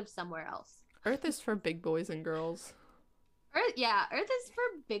gotta live somewhere else. Earth is for big boys and girls. Earth is for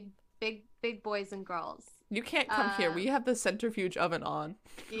big boys and girls. You can't come here. We have the centrifuge oven on.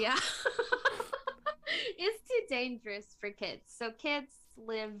 Yeah. It's too dangerous for kids. So kids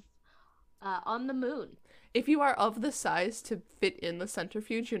live on the moon. If you are of the size to fit in the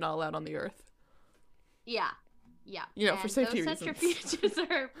centrifuge, you're not allowed on the Earth. Yeah. Yeah. You know, for safety those reasons.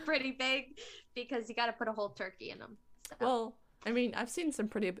 centrifuges are pretty big because you got to put a whole turkey in them. So. Well, I mean, I've seen some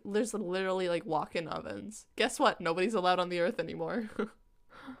pretty... There's literally, like, walk-in ovens. Guess what? Nobody's allowed on the Earth anymore.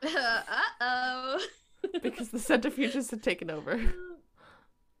 Uh-oh. Because the centrifuges have taken over.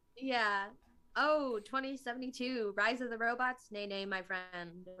 Yeah. Oh, 2072. Rise of the Robots? Nay, my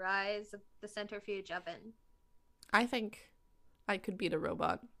friend. Rise of the Centrifuge Oven. I think I could beat a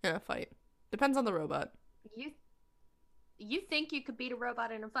robot in a fight. Depends on the robot. You think you could beat a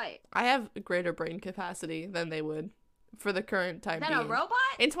robot in a fight? I have a greater brain capacity than they would for the current time being. Than a robot?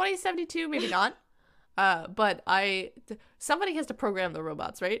 In 2072, maybe not. But somebody has to program the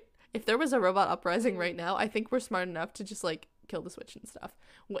robots, right? If there was a robot uprising right now, I think we're smart enough to just, like, kill the switch and stuff.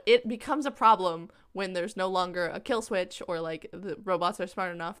 It becomes a problem when there's no longer a kill switch, or, like, the robots are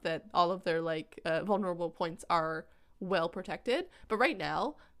smart enough that all of their, like, vulnerable points are well protected. But right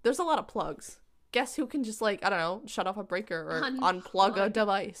now, there's a lot of plugs. Guess who can just, like, I don't know, shut off a breaker or unplug a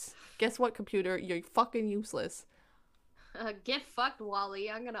device? Guess what, computer? You're fucking useless. Get fucked,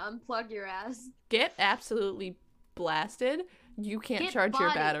 Wally. I'm gonna unplug your ass. Get absolutely blasted. You can't charge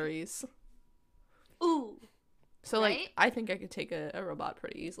your batteries. Ooh. So, like, I think I could take a robot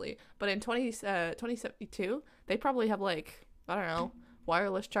pretty easily. But in 2072, they probably have, like, I don't know,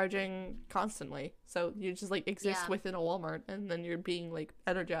 wireless charging constantly. So you just, like, exist within a Walmart, and then you're being, like,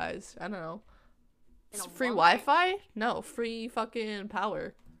 energized. I don't know. It's free Wi-Fi? No, free fucking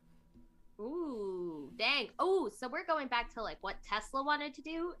power. Ooh, dang. Oh, so we're going back to, like, what Tesla wanted to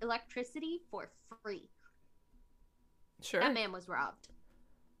do? Electricity for free. Sure. That man was robbed.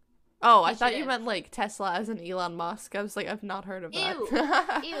 Oh, I thought you meant, like, Tesla as in Elon Musk. I was like, I've not heard of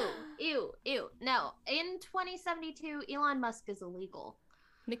that. Ew. No, in 2072, Elon Musk is illegal.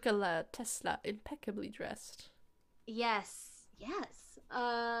 Nikola Tesla, impeccably dressed. Yes.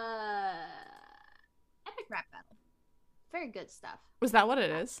 Epic rap battle. Very good stuff. Was that what it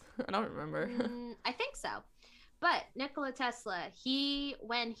is? I don't remember. I think so. But Nikola Tesla,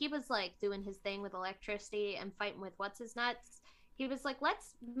 when he was, like, doing his thing with electricity and fighting with what's his nuts, he was like,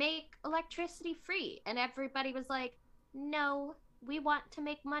 let's make electricity free. And everybody was like, no, we want to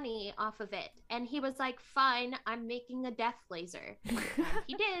make money off of it. And he was like, fine, I'm making a death laser.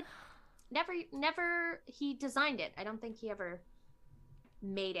 He did. Never he designed it. I don't think he ever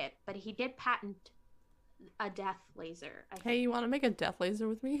made it, but he did patent a death laser. Hey, you want to make a death laser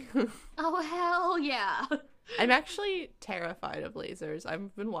with me? Oh, hell yeah. I'm actually terrified of lasers.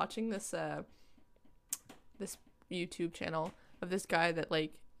 I've been watching this YouTube channel of this guy that,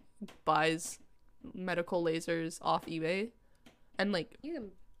 like, buys medical lasers off eBay, and, like, you can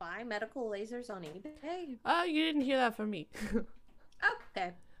buy medical lasers on eBay. You didn't hear that from me.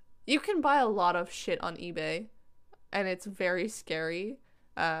 Okay. You can buy a lot of shit on eBay, and it's very scary.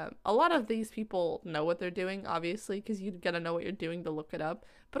 A lot of these people know what they're doing, obviously, because you gotta know what you're doing to look it up,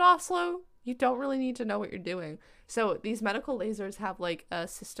 but also you don't really need to know what you're doing. So these medical lasers have, like, a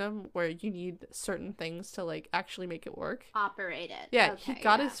system where you need certain things to, like, actually make it work. Operate it. Yeah, okay, he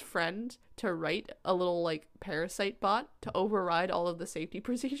got his friend to write a little, like, parasite bot to override all of the safety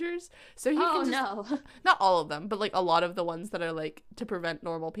procedures. So he can just, not all of them, but, like, a lot of the ones that are, like, to prevent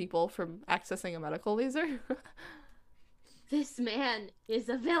normal people from accessing a medical laser. This man is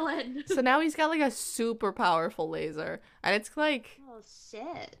a villain. So now he's got, like, a super powerful laser, and it's like, oh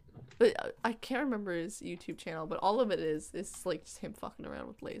shit. I can't remember his YouTube channel, but all of it is like just him fucking around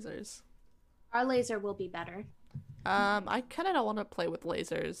with lasers. Our laser will be better. I kind of don't want to play with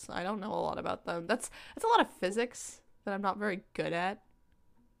lasers. I don't know a lot about them. That's a lot of physics that I'm not very good at.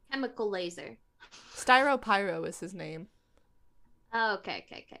 Chemical laser. Styropyro is his name. Oh,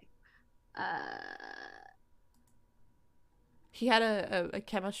 okay. He had a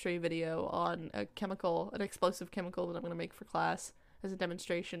chemistry video on an explosive chemical that I'm going to make for class as a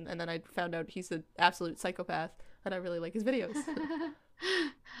demonstration, and then I found out he's an absolute psychopath, and I really like his videos.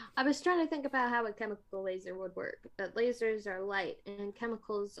 I was trying to think about how a chemical laser would work, but lasers are light, and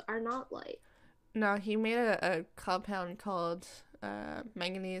chemicals are not light. No, he made a compound called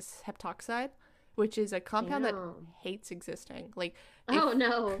manganese heptoxide, which is a compound that hates existing. Like,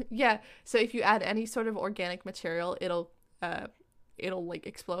 no. Yeah, so if you add any sort of organic material, it'll like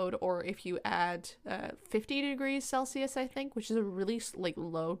explode, or if you add 50 degrees Celsius, I think, which is a really, like,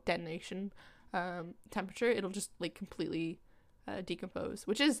 low detonation temperature, it'll just like completely decompose,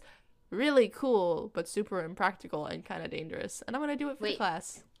 which is really cool but super impractical and kind of dangerous. And I'm gonna do it for the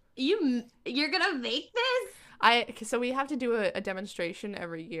class. You're gonna make this? So we have to do a demonstration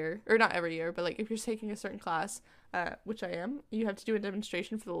every year, or not every year, but like if you're taking a certain class, which I am, you have to do a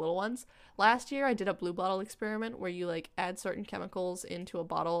demonstration for the little ones. Last year I did a blue bottle experiment where you like add certain chemicals into a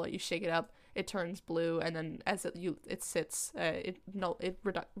bottle, you shake it up, it turns blue, and then as it sits, it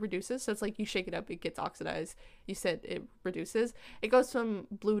reduces. So it's like you shake it up, it gets oxidized. You said it reduces. It goes from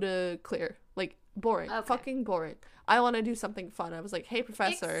blue to clear, like boring, fucking boring. I want to do something fun. I was like, hey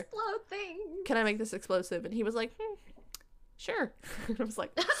professor, explode things. Can I make this explosive? And he was like, sure. I was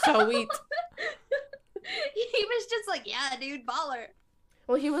like, sweet. He was just like, yeah, dude, baller.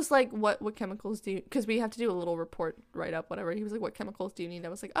 Well, he was like, what chemicals do you, because we have to do a little report write up, whatever. He was like, what chemicals do you need? I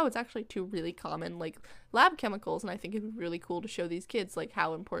was like, oh, it's actually 2 really common like lab chemicals, and I think it'd be really cool to show these kids like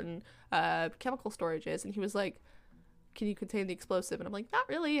how important chemical storage is. And he was like, can you contain the explosive? And I'm like, not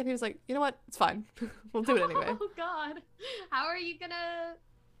really. And he was like, you know what, it's fine. We'll do it anyway. Oh god, how are you gonna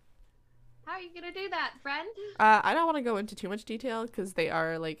do that, friend? I don't want to go into too much detail because they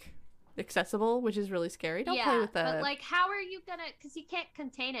are like accessible, which is really scary. Don't play with that. But like, how are you gonna, because you can't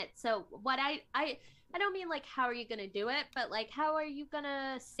contain it. So what I don't mean like how are you gonna do it, but like how are you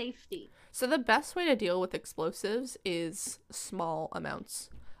gonna safety? So the best way to deal with explosives is small amounts.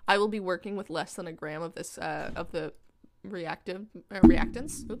 I will be working with less than a gram of this of the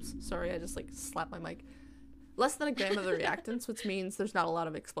reactants. Oops, sorry, I just like slapped my mic. Less than a gram of the reactants, which means there's not a lot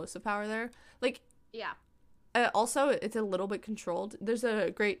of explosive power there. Like, yeah. Also, it's a little bit controlled. There's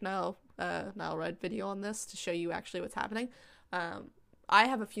a great Nile Red video on this to show you actually what's happening. I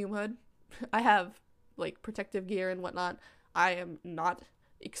have a fume hood. I have like protective gear and whatnot. I am not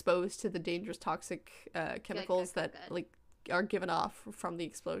exposed to the dangerous toxic chemicals that like are given off from the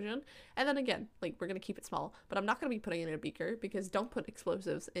explosion. And then again, like, we're gonna keep it small, but I'm not gonna be putting it in a beaker because don't put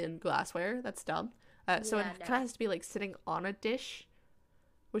explosives in glassware. That's dumb. So it kind of has to be like sitting on a dish,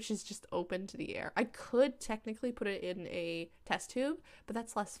 which is just open to the air. I could technically put it in a test tube, but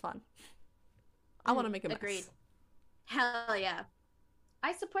that's less fun. I want to make a mess. Agreed. Hell yeah.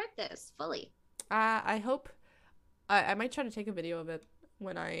 I support this fully. I hope I might try to take a video of it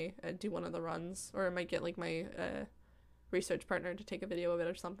when I do one of the runs, or I might get like my research partner to take a video of it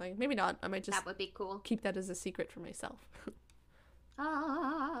or something. Maybe not. I might just that would be cool. Keep that as a secret for myself.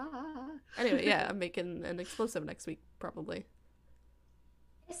 Anyway, yeah, I'm making an explosive next week, probably.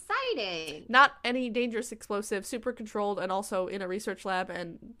 Exciting. Not any dangerous explosive, super controlled, and also in a research lab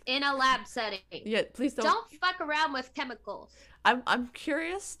and in a lab setting. Yeah, please don't fuck around with chemicals. I'm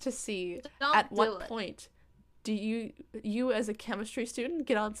curious to see at what point do you as a chemistry student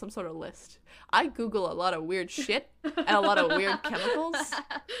get on some sort of list. I Google a lot of weird shit and a lot of weird chemicals.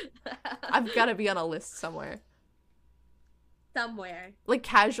 I've got to be on a list somewhere. Like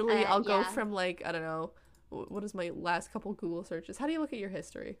casually, I'll go from like, I don't know, what is my last couple Google searches? How do you look at your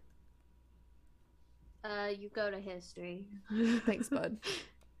history? You go to history. Thanks, bud.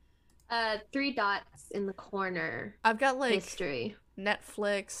 3 dots in the corner. I've got like history,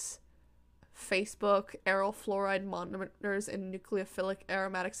 Netflix, Facebook, aryl fluoride monitors in nucleophilic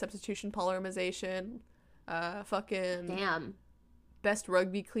aromatic substitution polymerization, fucking damn, best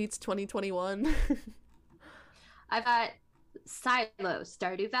rugby cleats 2021. I've got Silo,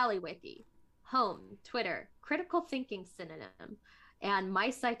 Stardew Valley Wiki, Home, Twitter, Critical Thinking Synonym, and my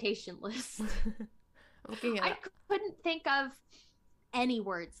citation list. I couldn't think of any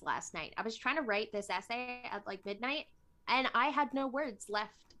words last night. I was trying to write this essay at like midnight, and I had no words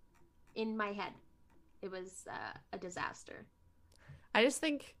left in my head. It was a disaster. I just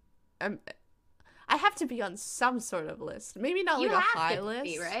think I have to be on some sort of list. Maybe not like a high list,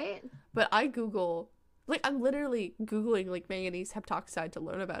 be, right? But I Google, like, I'm literally Googling like manganese heptoxide to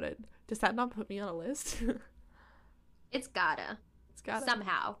learn about it. Does that not put me on a list? It's gotta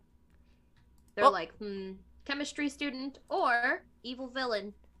somehow. They're like, chemistry student or evil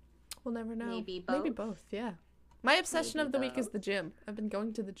villain. We'll never know. Maybe both. Yeah. My obsession of the week is the gym. I've been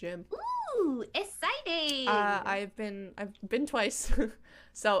going to the gym. Ooh, exciting! I've been twice,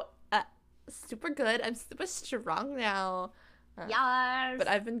 so super good. I'm super strong now. Yes. But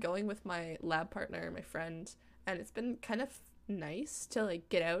I've been going with my lab partner, my friend, and it's been kind of nice to like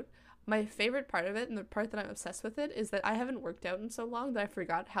get out. My favorite part of it, and the part that I'm obsessed with it, is that I haven't worked out in so long that I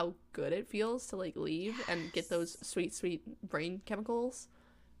forgot how good it feels to like leave and get those sweet, sweet brain chemicals,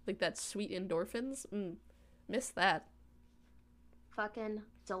 like that sweet endorphins. Miss that. Fucking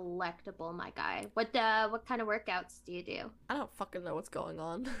delectable, my guy. What kind of workouts do you do? I don't fucking know what's going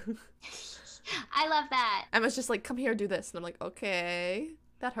on. I love that. Emma's just like, come here, do this, and I'm like, okay.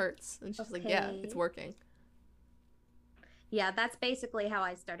 that hurts. And she's like, yeah, it's Okay. working. Yeah, that's basically how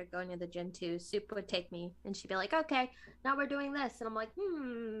I started going to the gym too. Soup would take me and she'd be like, okay, now we're doing this. And I'm like,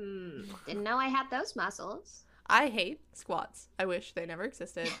 didn't know I had those muscles. I hate squats. I wish they never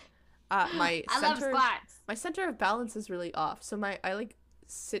existed. My I love center squats. my center of balance is really off. So I like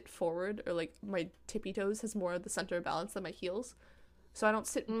sit forward, or like my tippy toes has more of the center of balance than my heels. So I don't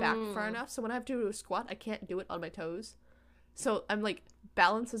sit back far Mm. enough. So when I have to do a squat, I can't do it on my toes. So I'm like,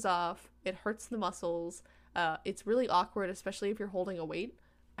 balance is off. It hurts the muscles. It's really awkward, especially if you're holding a weight.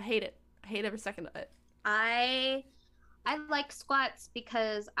 I hate it. I hate every second of it. I I like squats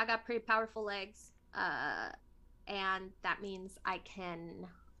because I got pretty powerful legs. And that means I can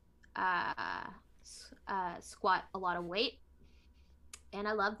squat a lot of weight, and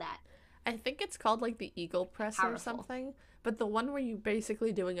I love that. I think it's called like the eagle press or Powerful. something. But the one where you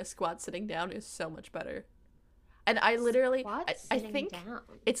basically doing a squat sitting down is so much better. And I literally, Squat I sitting think down.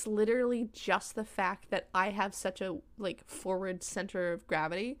 it's literally just the fact that I have such a like forward center of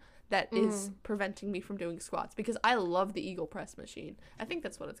gravity that is Mm. preventing me from doing squats, because I love the eagle press machine. I think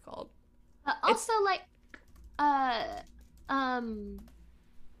that's what it's called. It's Also, like, uh, um,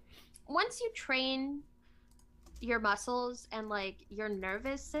 once you train your muscles and like your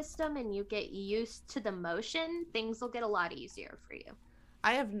nervous system and you get used to the motion, things will get a lot easier for you.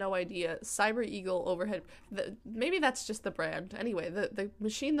 I have no idea. Cyber Eagle overhead. Maybe that's just the brand. Anyway, the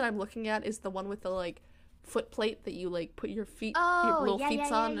machine that I'm looking at is the one with the like foot plate that you like put your Oh, little yeah, feet yeah,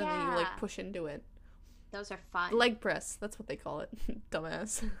 yeah, on, and then you like yeah. push into it. Those are fun. Leg press. That's what they call it.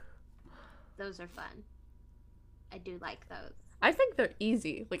 Dumbass. Those are fun. I do like those. I think they're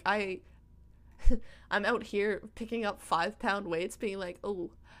easy. Like I'm out here picking up 5 pound weights, being like,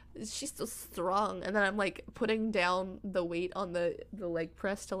 oh, she's so strong, and then I'm like putting down the weight on the leg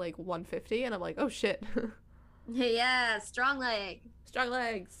press to like 150, and I'm like, oh shit, Yeah, strong leg. strong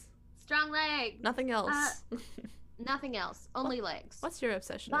legs, Strong leg. nothing else. Nothing else. Only legs. What's your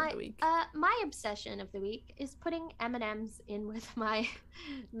obsession of My the week? my obsession of the week is putting M&Ms in with my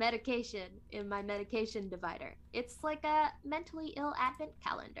medication in my medication divider. It's like a mentally ill advent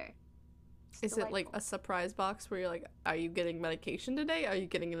calendar. It's Is it like delightful. a surprise box where you're like, are you getting medication today? Are you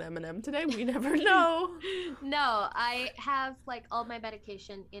getting an M&M today? We never know. No, I have like all my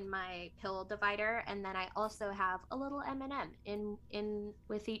medication in my pill divider, and then I also have a little M&M in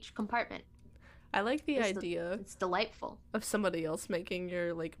with each compartment. I like the It's idea it's delightful. of somebody else making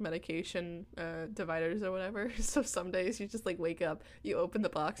your like medication dividers or whatever. So some days you just like wake up, you open the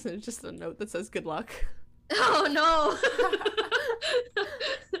box, and it's just a note that says good luck. Oh no.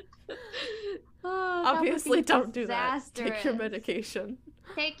 Oh, that would be Obviously, don't do that. Take your disastrous. medication.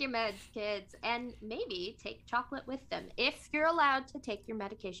 Take your meds, kids, and maybe take chocolate with them if you're allowed to take your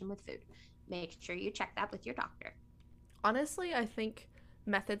medication with food. Make sure you check that with your doctor. Honestly, I think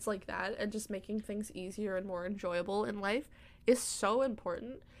methods like that and just making things easier and more enjoyable in life is so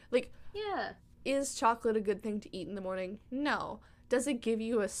important. Like, Yeah. is chocolate a good thing to eat in the morning? No. Does it give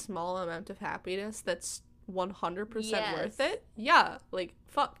you a small amount of happiness that's 100% worth Yes. it? Yeah. Like,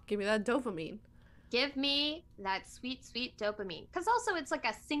 fuck, give me that dopamine. Give me that sweet, sweet dopamine. Because also it's like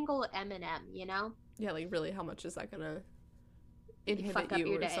a single M&M, you know? Yeah, like, really, how much is that gonna You inhibit fuck up you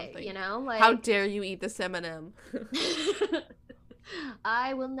your or day, something? you know? How Like, dare you eat this M&M?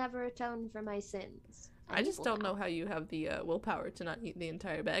 I will never atone for my sins. I And just you will don't know how you have the willpower to not eat the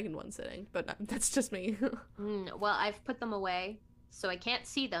entire bag in one sitting, but that's just me. Well, I've put them away, so I can't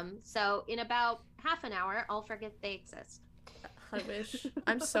see them. So in about half an hour, I'll forget they exist. I wish.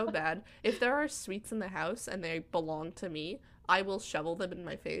 I'm so bad. If there are sweets in the house and they belong to me, I will shovel them in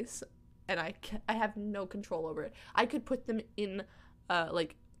my face, and I have no control over it. I could put them in,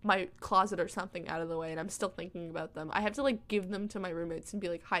 like, my closet or something out of the way, and I'm still thinking about them. I have to, like, give them to my roommates and be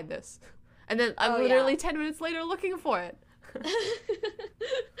like, hide this. And then I'm Oh, literally yeah. 10 minutes later looking for it.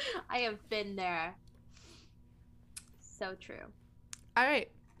 I have been there. So true. All right.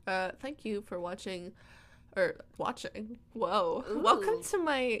 Thank you for watching. Whoa. Welcome Ooh. to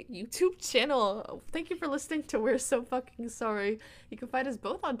my YouTube channel. Thank you for listening to We're So Fucking Sorry. You can find us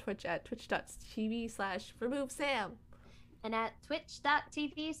both on Twitch at twitch.tv/removesam. And at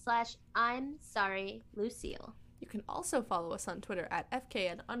twitch.tv/I'm sorry, Lucille. You can also follow us on Twitter at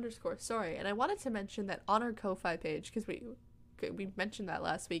FKN_sorry. And I wanted to mention that on our Ko-Fi page, because we mentioned that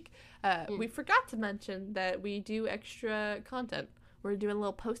last week, we forgot to mention that we do extra content. We're doing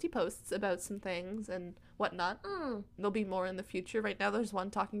little posty posts about some things and whatnot. There'll be more in the future. Right now, there's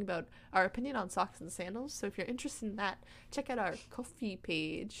one talking about our opinion on socks and sandals. So if you're interested in that, check out our Ko-Fi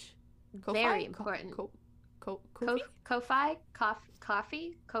page. Ko-Fi? Very important. Ko-Fi? Ko-fi?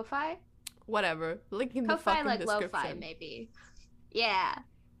 Coffee? Ko-fi? Whatever. Link in the Ko-fi fucking like description. lo-fi, maybe. Yeah.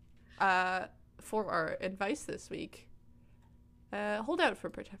 for our advice this week, hold out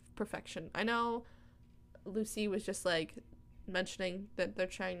for perfection. I know Lucy was just like mentioning that they're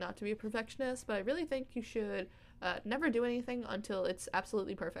trying not to be a perfectionist, but I really think you should never do anything until it's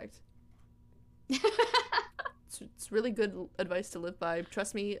absolutely perfect. It's really good advice to live by.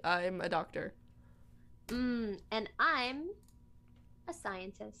 Trust me, I'm a doctor. And I'm a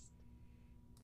scientist.